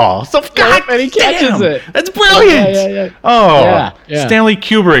football. So God, and he catches it. That's brilliant. Yeah. Oh, yeah. Stanley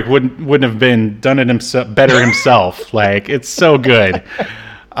Kubrick wouldn't have done it better himself. Like, it's so good.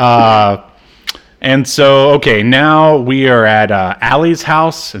 And so, okay, now we are at Allie's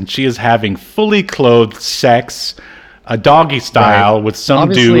house, and she is having fully clothed sex, a doggy style with some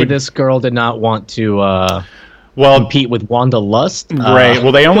dude. Obviously, this girl did not want to compete with Wanda Lust. Right.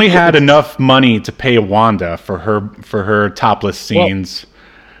 Well, they only had enough money to pay Wanda for her topless scenes.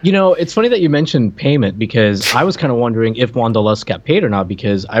 Well, it's funny that you mentioned payment, because I was kind of wondering if Wanda Lust got paid or not,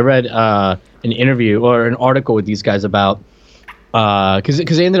 because I read an interview or an article with these guys about because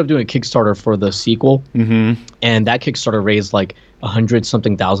they ended up doing a Kickstarter for the sequel, and that Kickstarter raised like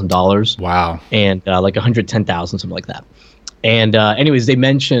 $100,000. Wow. And like 110,000, something like that. And anyways, they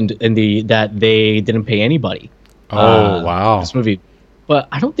mentioned that they didn't pay anybody. Oh, wow. This movie. But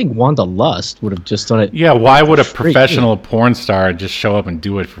I don't think Wanda Lust would have just done it. Yeah, why would a professional porn star just show up and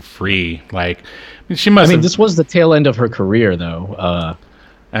do it for free? Like, she must. I mean, this was the tail end of her career, though.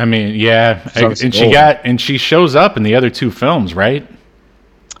 I mean, yeah, and she shows up in the other two films, right?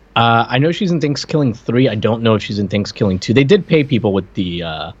 I know she's in Thankskilling 3. I don't know if she's in Thankskilling 2. They did pay people with the.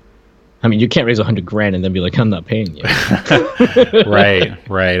 I mean, you can't raise $100,000 and then be like, "I'm not paying you."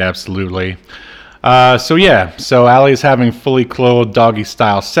 Right, absolutely. So Allie's having fully clothed doggy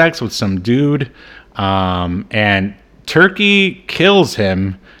style sex with some dude, and Turkey kills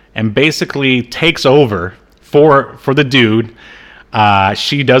him and basically takes over for the dude.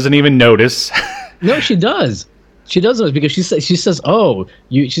 She doesn't even notice. No, she does. She does, because she says, "Oh,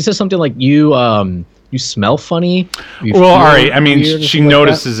 she says something like you you smell funny? You Well, feel all right. I mean, weird or she something like that?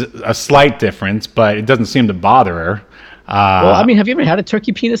 notices a slight difference, but it doesn't seem to bother her. Well, I mean, have you ever had a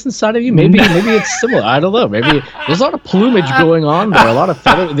turkey penis inside of you? Maybe it's similar. I don't know. Maybe there's a lot of plumage going on there. A lot of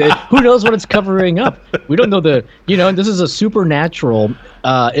feather. Who knows what it's covering up? We don't know and this is a supernatural,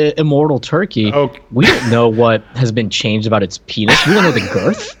 immortal turkey. Okay. We don't know what has been changed about its penis. We don't know the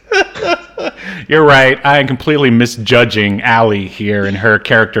girth. You're right. I am completely misjudging Allie here and her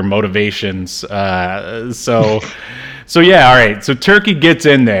character motivations. So yeah, all right. So Turkey gets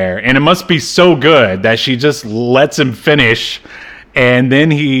in there, and it must be so good that she just lets him finish, and then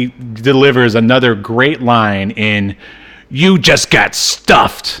he delivers another great line in "You just got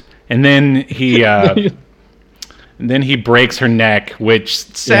stuffed," and then he breaks her neck, which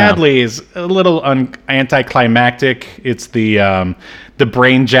sadly is a little anticlimactic. It's the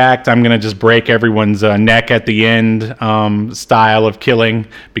brain jacked, I'm gonna just break everyone's neck at the end style of killing,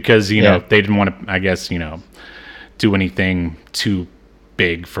 because they didn't want to, I guess, do anything too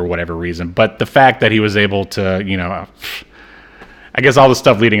big for whatever reason. But the fact that he was able to, I guess all the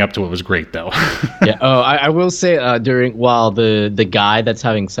stuff leading up to it was great, though. Yeah. Oh, I will say while the guy that's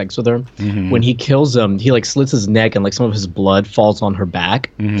having sex with her, when he kills him, he like slits his neck and like some of his blood falls on her back,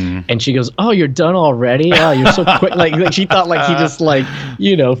 and she goes, "Oh, you're done already? Oh, you're so quick!" like she thought like he just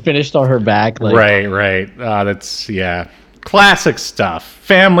finished on her back. Like, right. That's classic stuff.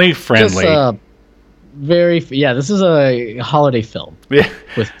 Family friendly. Just, this is a holiday film. Yeah.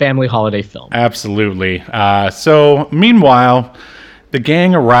 With family holiday film. Absolutely. So meanwhile, the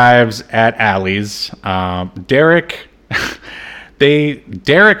gang arrives at Allie's. Derek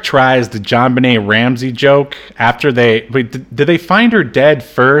tries the John Benet Ramsey joke after did they find her dead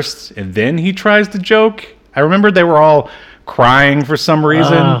first and then he tries the joke? I remember they were all crying for some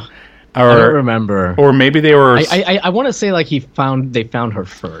reason. I don't remember. Or maybe they were. I want to say like they found her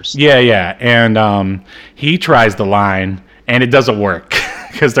first. Yeah, and he tries the line, and it doesn't work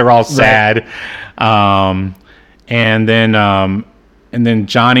because they're all sad. Right. And then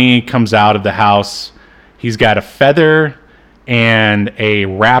Johnny comes out of the house. He's got a feather and a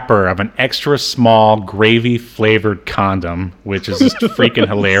wrapper of an extra small gravy flavored condom, which is just freaking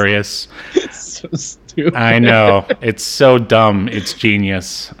hilarious. So stupid. I know. It's so dumb. It's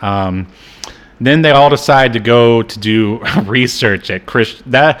genius. Then they all decide to go to do research at Chris.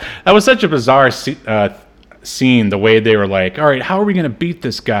 That was such a bizarre scene, the way they were like, all right, how are we going to beat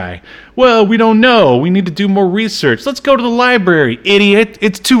this guy? Well, we don't know. We need to do more research. Let's go to the library, idiot.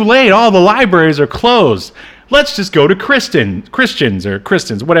 It's too late. All the libraries are closed. Let's just go to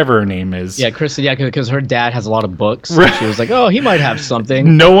Kristen's, whatever her name is. Yeah, Kristen, because her dad has a lot of books. Right. So she was like, oh, he might have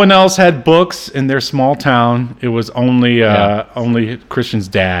something. No one else had books in their small town. It was only Christian's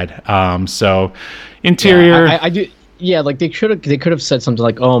dad. So interior. Yeah, I do. Yeah, like they could have said something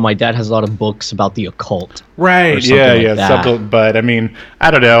like, "Oh, my dad has a lot of books about the occult." Right. Yeah. Something, but I mean,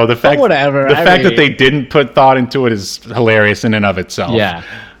 I don't know. The fact that they didn't put thought into it is hilarious in and of itself.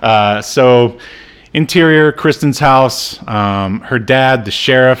 Yeah. So interior, Kristen's house. Her dad, the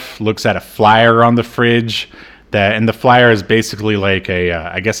sheriff, looks at a flyer on the fridge. And the flyer is basically like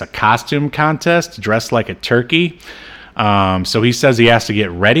I guess a costume contest, dressed like a turkey. So he says he has to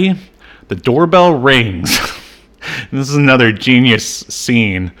get ready. The doorbell rings. This is another genius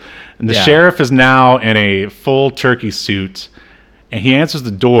scene. And the sheriff is now in a full turkey suit, and he answers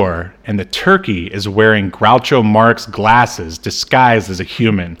the door, and the turkey is wearing Groucho Marx glasses disguised as a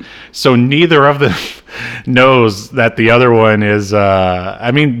human. So neither of them knows that the other one is...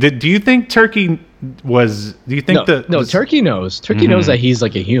 I mean, do you think Turkey was... Do you think No, Turkey knows. Turkey knows that he's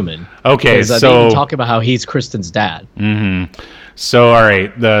like a human. Okay, so... They even talk about how he's Kristen's dad. Mm-hmm. So, all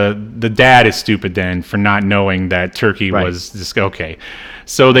right, the dad is stupid then for not knowing that Turkey was just okay.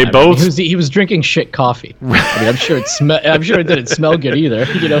 So they both he was drinking shit coffee. I mean, I'm sure it didn't smell good either.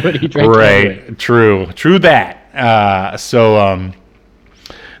 When he drank. Right, anyway. True that. So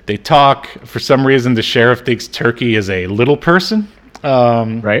they talk. For some reason, the sheriff thinks Turkey is a little person.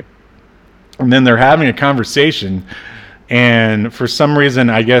 Right. And then they're having a conversation, and for some reason,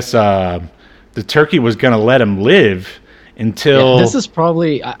 I guess the turkey was going to let him live. Until this is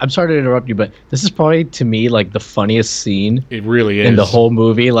probably, I'm sorry to interrupt you, but this is probably to me like the funniest scene. It really is in the whole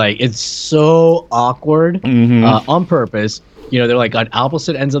movie. Like it's so awkward on purpose. They're like on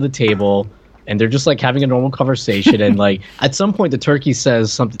opposite ends of the table, and they're just like having a normal conversation. And like at some point, the turkey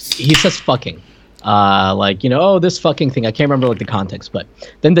says something. He says "fucking," oh, this fucking thing. I can't remember like the context, but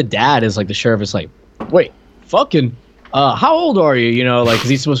then the dad is like, the sheriff is like, wait, fucking. How old are you? Because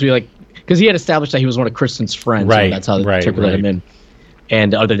he's supposed to be like. Because he had established that he was one of Kristen's friends, right? So that's how the turkey let him in,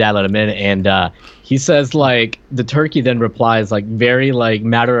 and the dad let him in, and he says like the turkey then replies like very like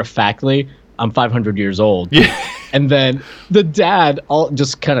matter of factly, I'm 500 years old. Yeah. And then the dad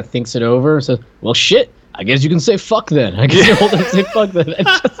just kind of thinks it over and says, well, shit, I guess you can say fuck then. I guess you're old enough to say fuck then.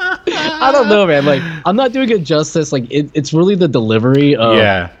 I don't know, man. Like, I'm not doing it justice. Like, it's really the delivery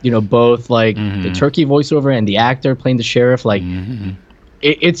of, both, like, the turkey voiceover and the actor playing the sheriff. Like,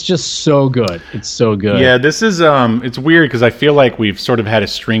 it's just so good. It's so good. Yeah, this is, it's weird because I feel like we've sort of had a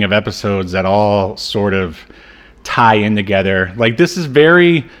string of episodes that all sort of tie in together. Like, this is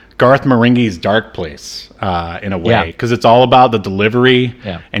very Garth Marenghi's Dark Place in a way, because it's all about the delivery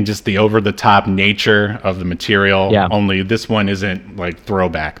and just the over-the-top nature of the material. Only this one isn't like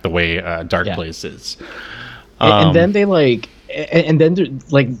throwback the way Dark Place is. And then they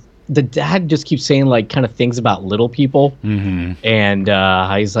the dad just keeps saying like kind of things about little people, and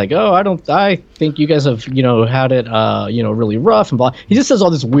he's like, oh, I think you guys have had it really rough and blah. He just says all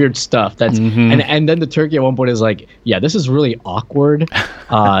this weird stuff that's and then the turkey at one point is like, yeah, this is really awkward,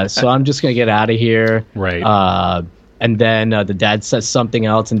 so I'm just gonna get out of here, right? And then the dad says something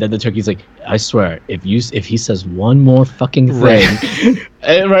else, and then the turkey's like, I swear, if he says one more fucking thing,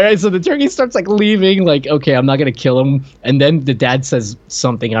 right? So the turkey starts like leaving, like, okay, I'm not gonna kill him. And then the dad says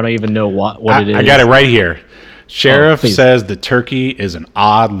something, I don't even know what it is. I got it right here. Sheriff says the turkey is an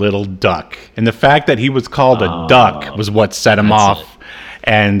odd little duck, and the fact that he was called a duck was what set him off.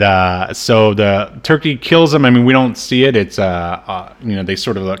 And so the turkey kills him. I mean, we don't see it. It's they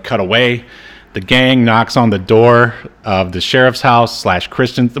sort of cut away. The gang knocks on the door of the sheriff's house /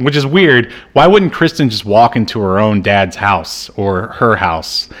 Kristen, which is weird. Why wouldn't Kristen just walk into her own dad's house or her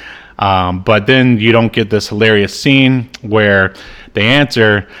house? But then you don't get this hilarious scene where they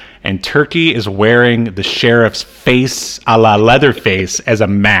answer, and Turkey is wearing the sheriff's face a la Leatherface as a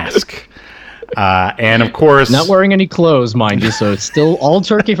mask. And of course, not wearing any clothes, mind you, so it's still all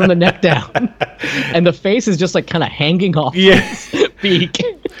turkey from the neck down, and the face is just like kind of hanging off his beak.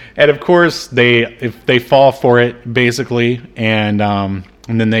 And of course, they fall for it basically, and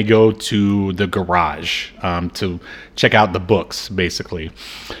then they go to the garage to check out the books basically.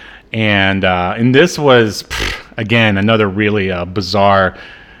 And this was again another really bizarre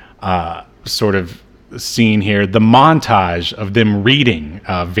sort of scene here, the montage of them reading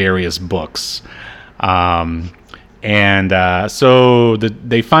various books. So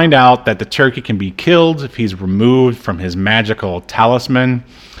they find out that the turkey can be killed if he's removed from his magical talisman.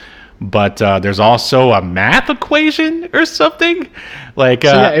 But there's also a math equation or something. Like,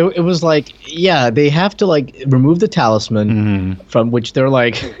 it was like, they have to like remove the talisman, from which they're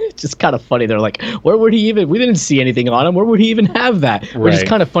like, just kind of funny. They're like, where would he even? We didn't see anything on him. Where would he even have that? Which is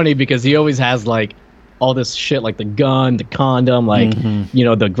kind of funny because he always has like all this shit, like the gun, the condom, like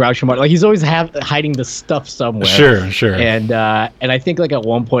the Groucho Marx. Like he's always hiding the stuff somewhere. Sure. And I think like at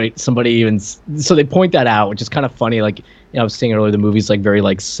one point somebody even so they point that out, which is kind of funny. Like I was saying earlier, the movie's like very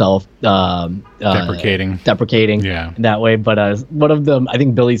like self deprecating in that way. But one of them, I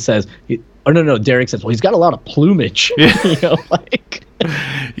think Billy says, Derek says, well, he's got a lot of plumage. Like.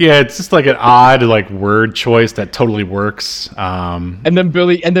 Yeah, it's just like an odd like word choice that totally works. And then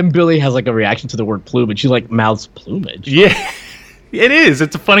Billy has like a reaction to the word plumage. She like mouths plumage. Yeah, it is.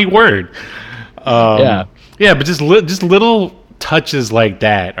 It's a funny word. But just little touches like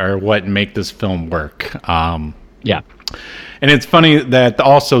that are what make this film work. And it's funny that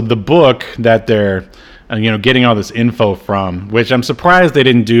also the book that they're getting all this info from, which I'm surprised they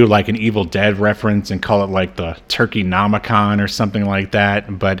didn't do like an Evil Dead reference and call it like the Turkey-nomicon or something like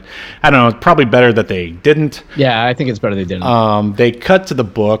that. But I don't know, it's probably better that they didn't. Yeah, I think it's better they didn't. They cut to the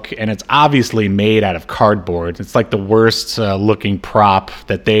book, and it's obviously made out of cardboard. It's like the worst looking prop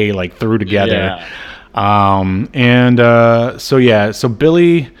that they like threw together. So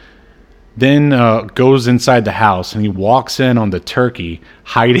Billy then goes inside the house, and he walks in on the turkey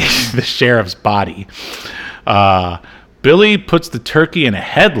hiding the sheriff's body. Billy puts the turkey in a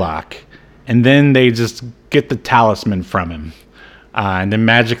headlock, and then they just get the talisman from him. And then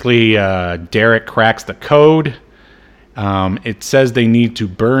magically, Derek cracks the code. It says they need to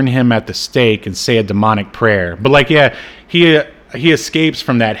burn him at the stake and say a demonic prayer. But he escapes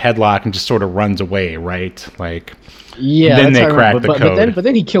from that headlock and just sort of runs away, right? Like... Yeah, then they crack the code. But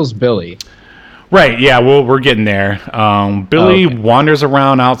then he kills Billy. Right, yeah, well, we're getting there. Billy wanders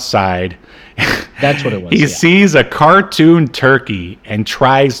around outside. That's what it was. He sees a cartoon turkey and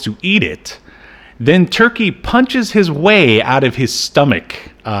tries to eat it. Then Turkey punches his way out of his stomach,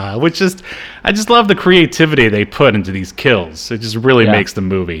 I just love the creativity they put into these kills. It just really makes the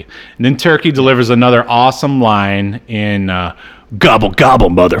movie. And then Turkey delivers another awesome line in, gobble, gobble,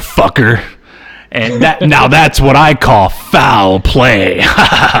 motherfucker. And that's what I call foul play.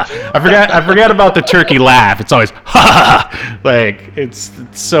 I forgot about the turkey laugh. It's always like it's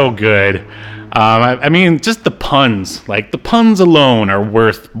so good. I mean, just the puns. Like the puns alone are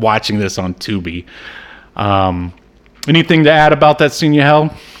worth watching this on Tubi. Anything to add about that scene,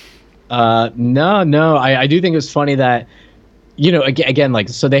 Yahel? No. I do think it was funny that, again, like,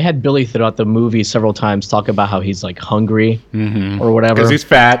 so they had Billy throughout the movie several times talk about how he's like hungry or whatever. Because he's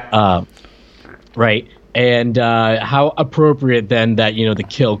fat. Right. And how appropriate then that, the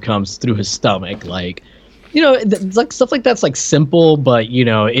kill comes through his stomach. Like, it's like stuff like that's like simple, but,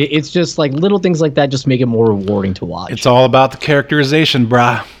 it's just like little things like that just make it more rewarding to watch. It's all about the characterization,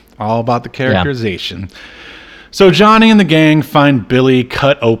 brah. All about the characterization. Yeah. So Johnny and the gang find Billy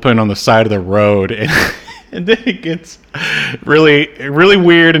cut open on the side of the road, and then it gets really, really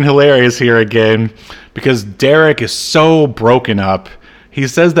weird and hilarious here again, because Derek is so broken up. He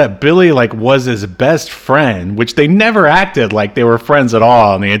says that Billy was his best friend, which they never acted like they were friends at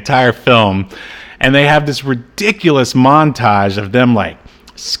all in the entire film, and they have this ridiculous montage of them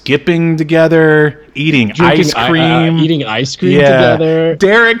skipping together, eating ice cream together.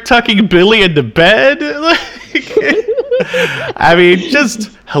 Derek tucking Billy into bed. I mean,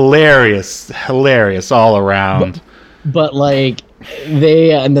 just hilarious all around. But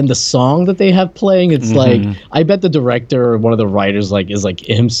they and then the song that they have playing, it's I bet the director or one of the writers is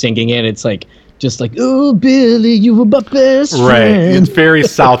him singing it. It's just oh Billy, you were my best friend. Right. It's very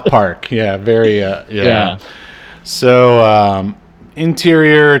South Park. Yeah, very yeah. So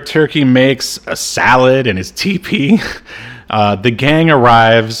interior, Turkey makes a salad in his teepee. The gang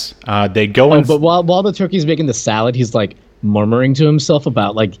arrives. They go in. But while the turkey's making the salad, he's murmuring to himself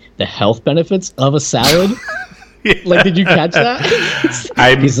about the health benefits of a salad. Yeah. Did you catch that?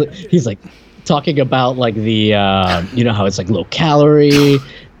 He's talking about the how it's low calorie,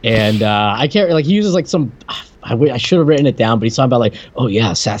 and I can't he uses some. I should have written it down, but he's talking about oh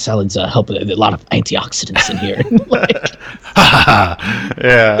yeah, salads help a lot of antioxidants in here.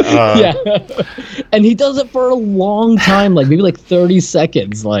 Yeah. And he does it for a long time, maybe 30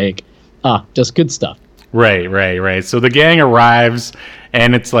 seconds, just good stuff. Right. So the gang arrives,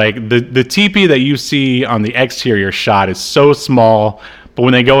 and it's the teepee that you see on the exterior shot is so small, but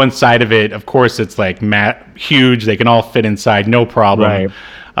when they go inside of it, of course, it's huge. They can all fit inside, no problem.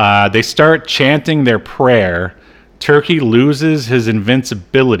 Right. They start chanting their prayer. Turkey loses his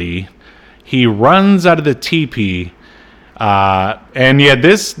invincibility. He runs out of the teepee. And yeah,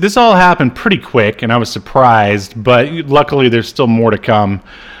 this all happened pretty quick, and I was surprised, but luckily there's still more to come.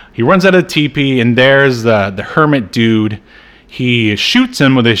 He runs out of the teepee, and there's the hermit dude. He shoots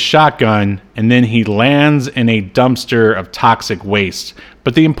him with his shotgun, and then he lands in a dumpster of toxic waste.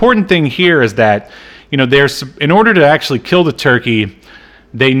 But the important thing here is that, there's, in order to actually kill the turkey,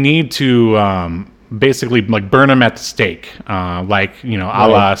 they need to basically burn him at the stake, a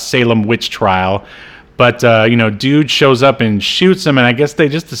la Salem witch trial. But, dude shows up and shoots him, and I guess they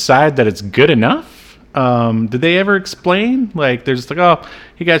just decide that it's good enough. Did they ever explain? They're just oh,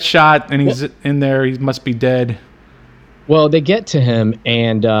 he got shot, and he's in there. He must be dead. Well, they get to him,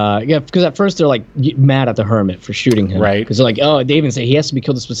 and because at first they're mad at the hermit for shooting him, right? Because they're oh, they even say he has to be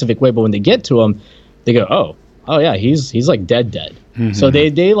killed a specific way. But when they get to him, they go, oh yeah, he's dead. Mm-hmm. So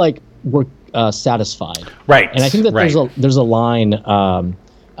they were satisfied, right? And I think that there's a line.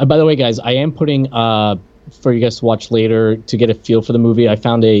 By the way, guys, I am putting for you guys to watch later to get a feel for the movie. I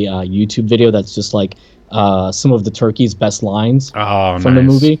found a YouTube video that's just some of the turkey's best lines from the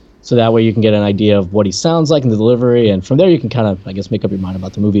movie. So that way you can get an idea of what he sounds like in the delivery, and from there you can kind of, I guess, make up your mind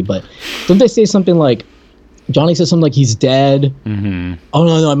about the movie. But don't they say something Johnny says something he's dead? Mm-hmm. Oh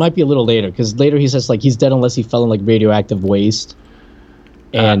no, it might be a little later, because later he says he's dead unless he fell in radioactive waste.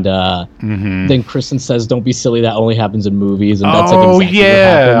 And then Kristen says, "Don't be silly. That only happens in movies." And that's exactly what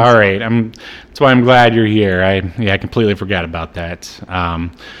happens. All right. That's why I'm glad you're here. I completely forgot about that.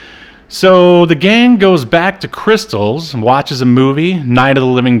 So the gang goes back to Crystal's and watches a movie, Night of the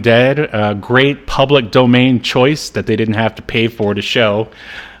Living Dead, a great public domain choice that they didn't have to pay for to show.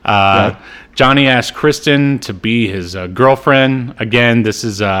 Johnny asks Kristen to be his girlfriend. Again, this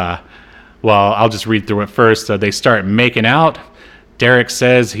is, I'll just read through it first. They start making out. Derek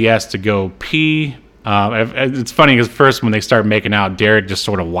says he has to go pee. It's funny because first when they start making out, Derek just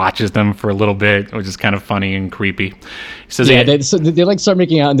sort of watches them for a little bit, which is kind of funny and creepy. He says, they start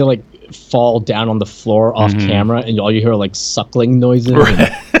making out and they fall down on the floor off camera, and all you hear are suckling noises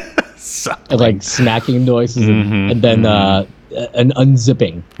and smacking noises, and then an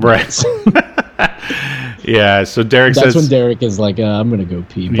unzipping. Right. Yeah, so Derek That's says... when Derek is like, I'm going to go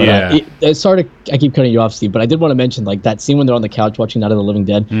pee. But Yeah. I keep cutting you off, Steve, but I did want to mention like that scene when they're on the couch watching Night of the Living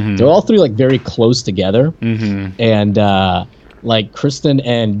Dead. They're all three like very close together. And like Kristen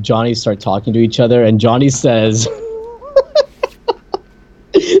and Johnny start talking to each other, and Johnny says...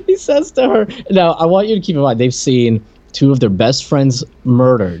 he says to her, now I want you to keep in mind, they've seen two of their best friends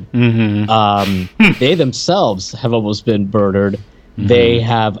murdered. They themselves have almost been murdered. They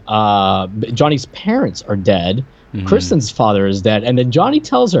have Johnny's parents are dead. Kristen's father is dead, and then Johnny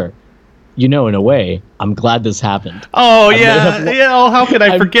tells her, "You know, in a way, I'm glad this happened." Oh yeah, yeah. Oh, how could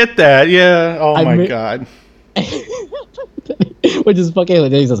I forget that? Yeah. Oh my god. Which is fucking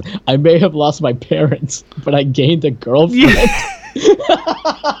hilarious. He says, "I may have lost my parents, but I gained a girlfriend."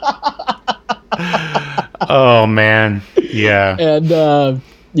 Oh man. Yeah.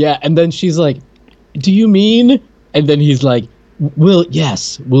 And then she's like, "Do you mean?" And then he's like, will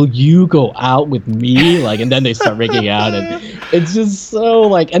you go out with me? Like, and then they start making out, and it's just so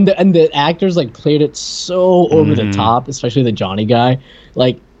like, and the actors like played it so over the top, especially the Johnny guy.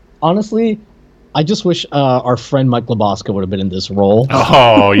 Like, honestly, I just wish our friend Mike Laboska would have been in this role.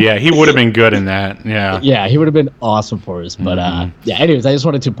 Oh yeah, he would have been good in that. Yeah. Yeah, he would have been awesome for us. But yeah. Anyways, I just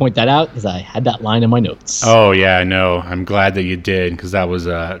wanted to point that out because I had that line in my notes. Oh yeah, I know. I'm glad that you did because that was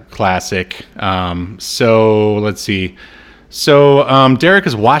a classic. So let's see. So Derek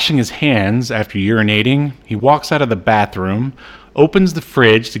is washing his hands after urinating. He walks out of the bathroom, opens the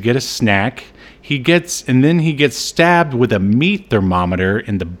fridge to get a snack. He gets stabbed with a meat thermometer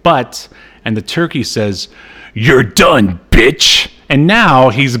in the butt, and the turkey says, "You're done, bitch." And now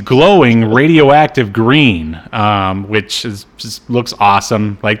he's glowing radioactive green, which just looks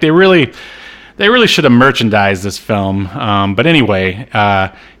awesome. Like they really should have merchandised this film. But anyway,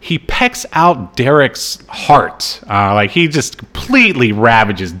 he pecks out Derek's heart. Like he just completely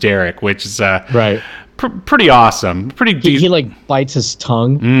ravages Derek, which is right. Pretty awesome. He like bites his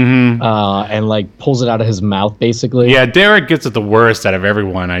tongue and like pulls it out of his mouth, basically. Yeah, Derek gets it the worst out of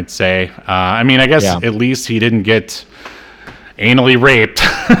everyone, I'd say. I mean, I guess at least he didn't get anally raped.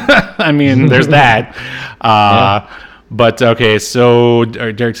 I mean, there's that. But okay, so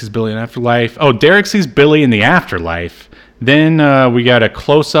Derek sees Billy in afterlife. Oh, Derek sees Billy in the afterlife. Then we got a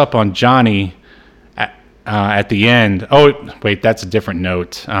close-up on Johnny at the end. Oh, wait, that's a different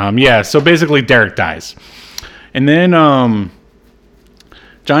note. Yeah, so basically Derek dies. And then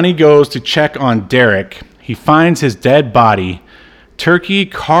Johnny goes to check on Derek. He finds his dead body. Turkey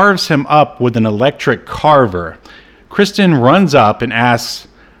carves him up with an electric carver. Kristen runs up and asks,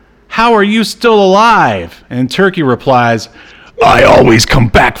 "How are you still alive?" And Turkey replies, "I always come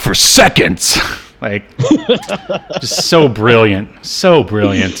back for seconds." Like, just so brilliant. So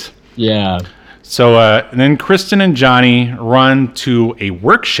brilliant. Yeah. So then Kristen and Johnny run to a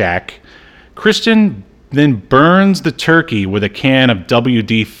work shack. Kristen then burns the turkey with a can of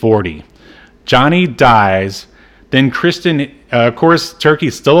WD-40. Johnny dies. Then Kristen, of course,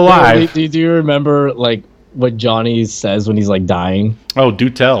 Turkey's still alive. Do you remember, like, what Johnny says when he's, like, dying? Oh, do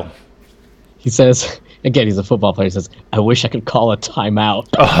tell. He says, again, he's a football player. He says, "I wish I could call a timeout."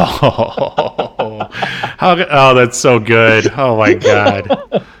 Oh, that's so good. Oh, my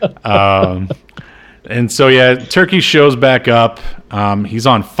God. And so, yeah, Turkey shows back up. He's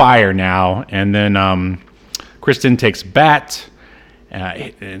on fire now. And then Kristen takes a bat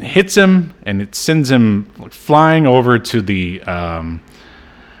and hits him, and it sends him flying over to the,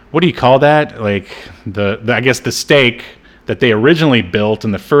 what do you call that? Like, I guess the stake that they originally built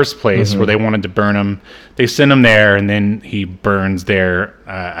in the first place where they wanted to burn him. They send him there, and then he burns there,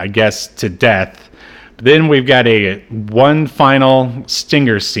 I guess, to death. But then we've got one final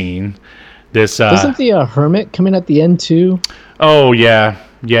stinger scene. Doesn't the hermit come in at the end too? Oh yeah,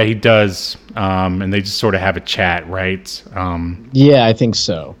 he does. And they just sort of have a chat, right? Yeah, I think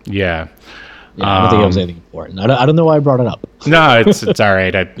so. Yeah. I don't think it was anything important. I don't know why I brought it up. No, it's all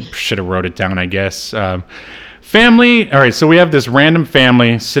right. I should have wrote it down, I guess. Family. All right, so we have this random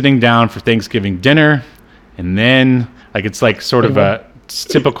family sitting down for Thanksgiving dinner, and then like it's like sort of a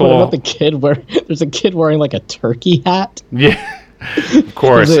typical. What about the kid there's a kid wearing like a turkey hat? Yeah. Of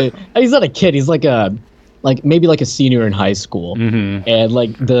course. He's not a kid. He's like maybe a senior in high school. And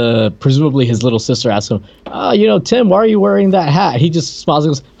like presumably his little sister asks him, "Tim, why are you wearing that hat?" He just smiles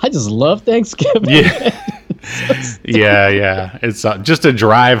and goes, "I just love Thanksgiving." Yeah. Yeah. It's just to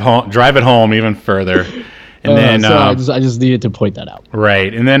drive it home even further. And then I just needed to point that out.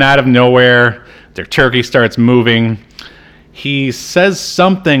 Right. And then out of nowhere, their turkey starts moving. He says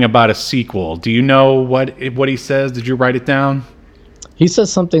something about a sequel. Do you know what he says? Did you write it down? He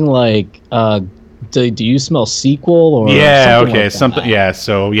says something like, do you smell sequel? Or yeah, something okay, like something. Yeah,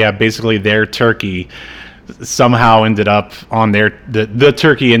 so yeah, basically their turkey somehow ended up on the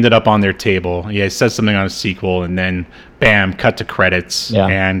turkey ended up on their table. Yeah, it says something on a sequel, and then bam, cut to credits.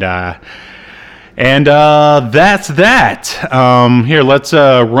 Yeah. And that's that. Here, let's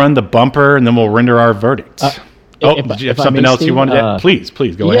run the bumper, and then we'll render our verdict. Did you have something else you wanted to... Please,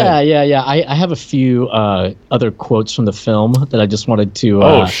 go ahead. Yeah. I have a few other quotes from the film that I just wanted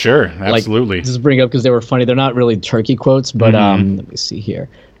to... sure. Absolutely. Just bring up because they were funny. They're not really turkey quotes, but let me see here.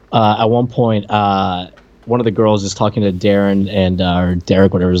 At one point, one of the girls is talking to Darren or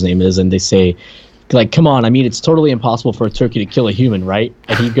Derek, whatever his name is, and they say, like, come on, I mean, it's totally impossible for a turkey to kill a human, right?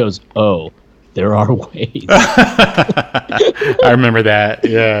 And he goes, oh, there are ways. I remember that.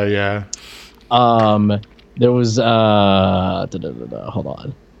 Yeah. There was hold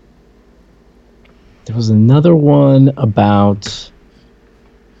on. There was another one about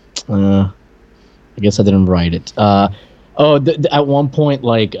I guess I didn't write it. At one point,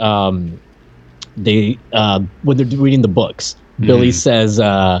 like they when they're reading the books, Billy says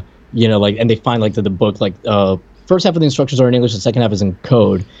like, and they find like the book, like first half of the instructions are in English, the second half is in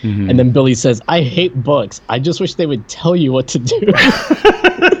code. And then Billy says, I hate books. I just wish they would tell you what to do.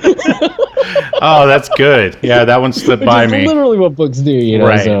 Oh, that's good. Yeah, that one slipped by me. Literally what books do, you know.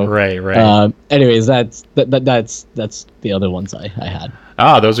 Right. Anyways, that's the other ones I had.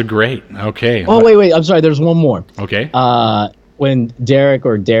 Oh, those are great. Okay. Oh, wait. I'm sorry. There's one more. Okay. When Derek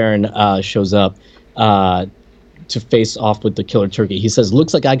or Darren shows up to face off with the killer turkey, he says,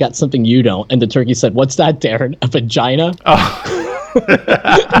 looks like I got something you don't. And the turkey said, what's that, Darren? A vagina?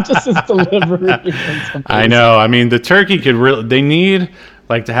 Oh. Just his delivery. I know. I mean, the turkey could really... They need...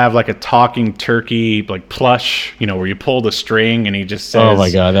 like to have like a talking turkey, like plush, where you pull the string and he just says, oh my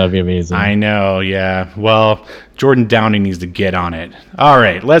God, that'd be amazing. I know. Yeah. Well, Jordan Downey needs to get on it. All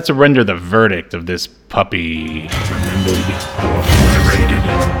right. Let's render the verdict of this puppy. Moderated.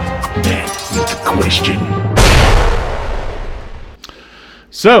 That's the question.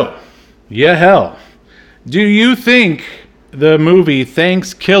 So, hell. Do you think the movie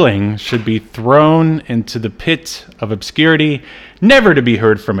Thankskilling should be thrown into the pit of obscurity, never to be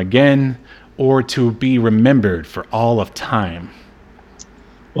heard from again, or to be remembered for all of time?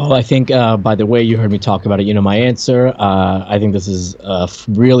 Well, I think by the way you heard me talk about it, you know my answer. I think this is a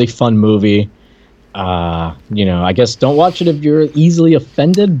really fun movie. I guess don't watch it if you're easily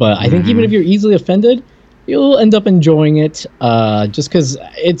offended, but I think even if you're easily offended, you'll end up enjoying it just because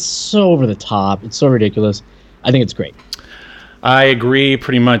it's so over the top. It's so ridiculous. I think it's great. I agree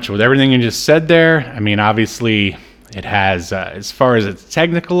pretty much with everything you just said there. I mean, obviously, it has, as far as its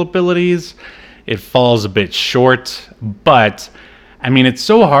technical abilities, it falls a bit short. But, I mean, it's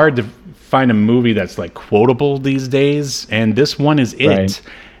so hard to find a movie that's, like, quotable these days. And this one is it. Right.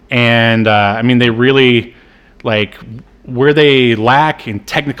 And, I mean, they really, like, where they lack in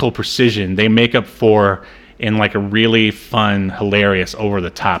technical precision, they make up for in like a really fun, hilarious,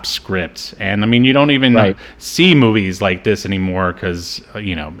 over-the-top script. And I mean, you don't even see movies like this anymore because,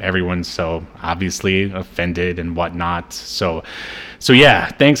 everyone's so obviously offended and whatnot. So yeah,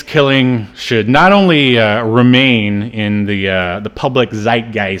 Thankskilling should not only remain in the public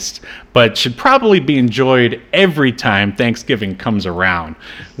zeitgeist, but should probably be enjoyed every time Thanksgiving comes around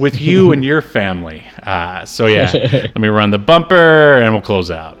with you and your family. So yeah, let me run the bumper and we'll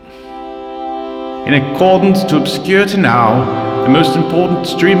close out. In accordance to Obscurity Now, the most important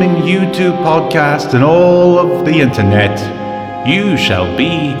streaming YouTube podcast in all of the internet, you shall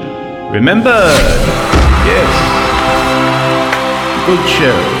be remembered. Yes. Good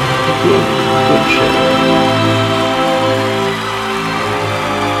show. Good show.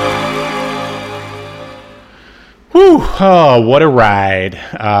 Whew. Oh, what a ride.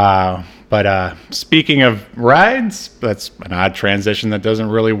 But speaking of rides, that's an odd transition that doesn't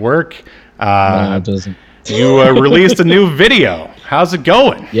really work. No, it doesn't. You released a new video. How's it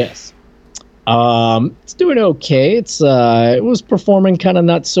going? Yes. It's doing okay. It was performing kind of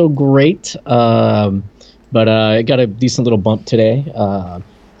not so great, but it got a decent little bump today.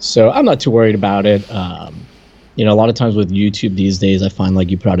 So I'm not too worried about it. A lot of times with YouTube these days, I find like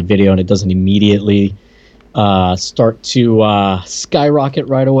you put out a video and it doesn't immediately start to skyrocket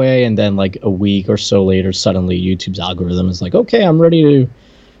right away, and then like a week or so later, suddenly YouTube's algorithm is like, okay, I'm ready to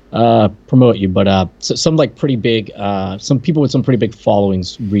promote you. But some like pretty big some people with some pretty big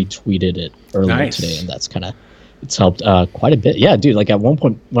followings retweeted it earlier today, and that's kind of it's helped quite a bit. Yeah, dude, like at one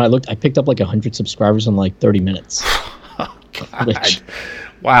point when I looked, I picked up like 100 subscribers in like 30 minutes. Oh, God.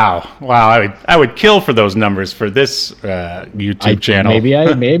 Wow, I would kill for those numbers for this YouTube channel. Maybe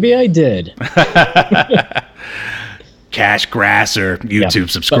I did. cash grass or YouTube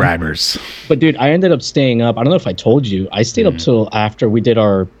subscribers. But dude, I ended up staying up. I don't know if I told you. I stayed up till after we did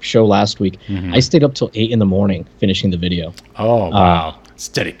our show last week. I stayed up till 8 a.m. finishing the video. Oh wow, it's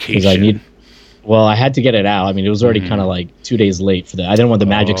dedication. Because I had to get it out. I mean, it was already kind of like 2 days late for that. I didn't want the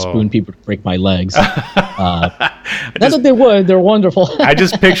magic spoon people to break my legs. Not that they would. They're wonderful. I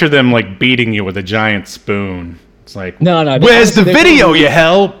just picture them like beating you with a giant spoon. It's like, no. Where's the video, you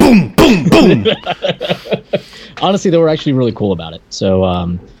hell? Boom, boom, boom. Honestly, they were actually really cool about it. So,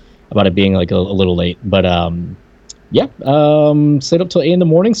 about it being like a little late. But, stayed up till 8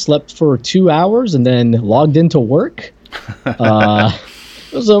 a.m, slept for 2 hours, and then logged into work.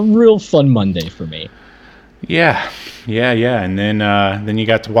 It was a real fun Monday for me. Yeah. And then you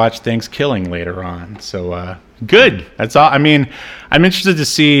got to watch Thankskilling later on. So, good. That's all. I mean, I'm interested to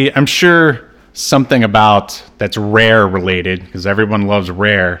see, I'm sure something about that's Rare related, because everyone loves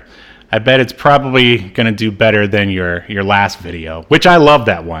Rare. I bet it's probably going to do better than your last video, which I love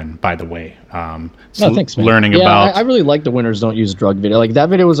that one, by the way. Thanks, man. Learning about... I really like the Winners Don't Use Drug video. Like, that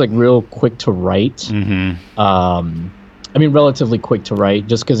video was, like, real quick to write. I mean, relatively quick to write,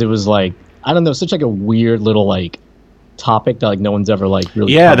 just because it was, like, I don't know, such, like, a weird little, like, topic that, like, no one's ever, like,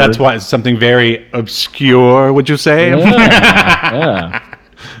 really covered. That's why it's something very obscure, would you say? Yeah.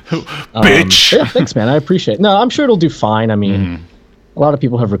 Bitch. Thanks, man. I appreciate it. No, I'm sure it'll do fine. I mean... A lot of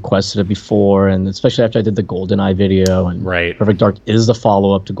people have requested it before, and especially after I did the GoldenEye video. And Perfect Dark is the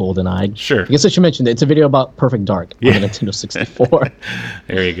follow-up to GoldenEye. Sure. I guess I should mention that it's a video about Perfect Dark on the Nintendo 64.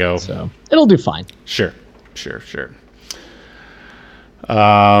 There you go. So it'll do fine. Sure.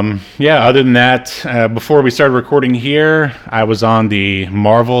 Other than that, before we started recording here, I was on the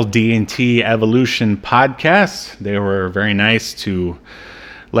Marvel D&T Evolution podcast. They were very nice to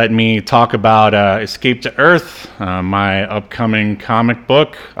let me talk about Escape to Earth, my upcoming comic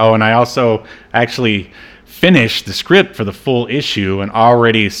book. Oh, and I also actually finished the script for the full issue and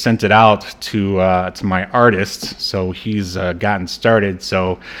already sent it out to my artist. So he's gotten started.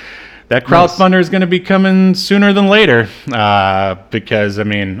 So that crowdfunder is going to be coming sooner than later, because, I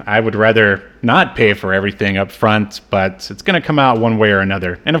mean, I would rather not pay for everything up front, but it's going to come out one way or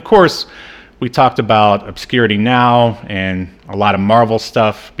another. And, of course, we talked about Obscurity Now and a lot of Marvel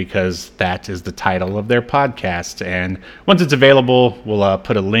stuff because that is the title of their podcast. And once it's available, we'll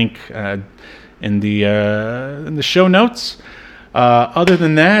put a link in the show notes. Other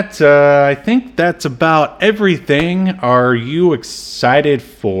than that, I think that's about everything. Are you excited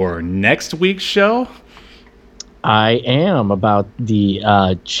for next week's show? I am, about the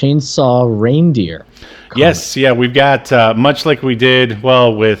Chainsaw Reindeer comic. Yes, we've got, much like we did,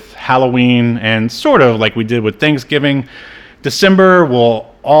 with Halloween and sort of like we did with Thanksgiving, December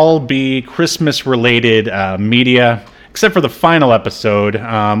will all be Christmas-related media, except for the final episode.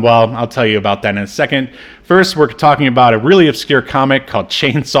 I'll tell you about that in a second. First, we're talking about a really obscure comic called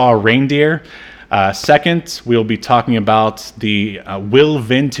Chainsaw Reindeer. Second, we'll be talking about the Will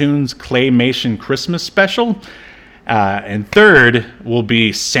Ventoon's Claymation Christmas special. And third will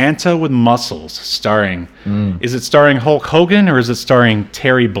be Santa with Muscles, starring... Is it starring Hulk Hogan or is it starring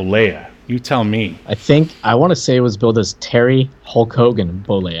Terry Bollea? You tell me. I want to say it was billed as Terry Hulk Hogan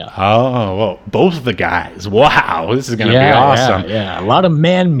Bollea. Oh, well, both of the guys. Wow, this is going to be awesome. Yeah, a lot of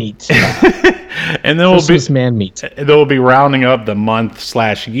man meat. And then man meat. They'll be rounding up the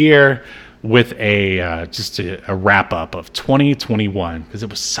month/year with a wrap up of 2021 because it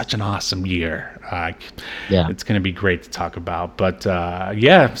was such an awesome year. It's going to be great to talk about. But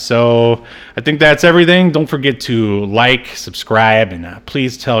so I think that's everything. Don't forget to like, subscribe, and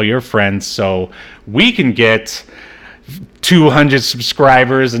please tell your friends so we can get 200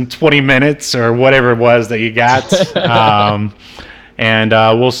 subscribers in 20 minutes or whatever it was that you got. And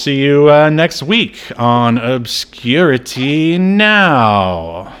we'll see you next week on Obscurity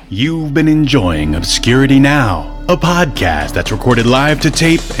Now. You've been enjoying Obscurity Now, a podcast that's recorded live to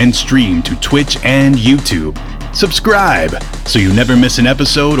tape and streamed to Twitch and YouTube. Subscribe so you never miss an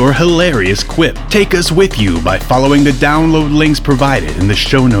episode or hilarious quip. Take us with you by following the download links provided in the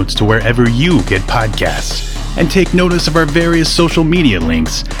show notes to wherever you get podcasts. And take notice of our various social media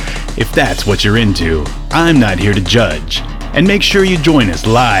links if that's what you're into. I'm not here to judge. And make sure you join us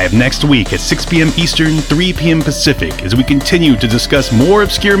live next week at 6 p.m. Eastern, 3 p.m. Pacific as we continue to discuss more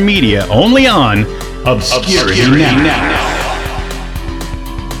obscure media only on Obscurity Now.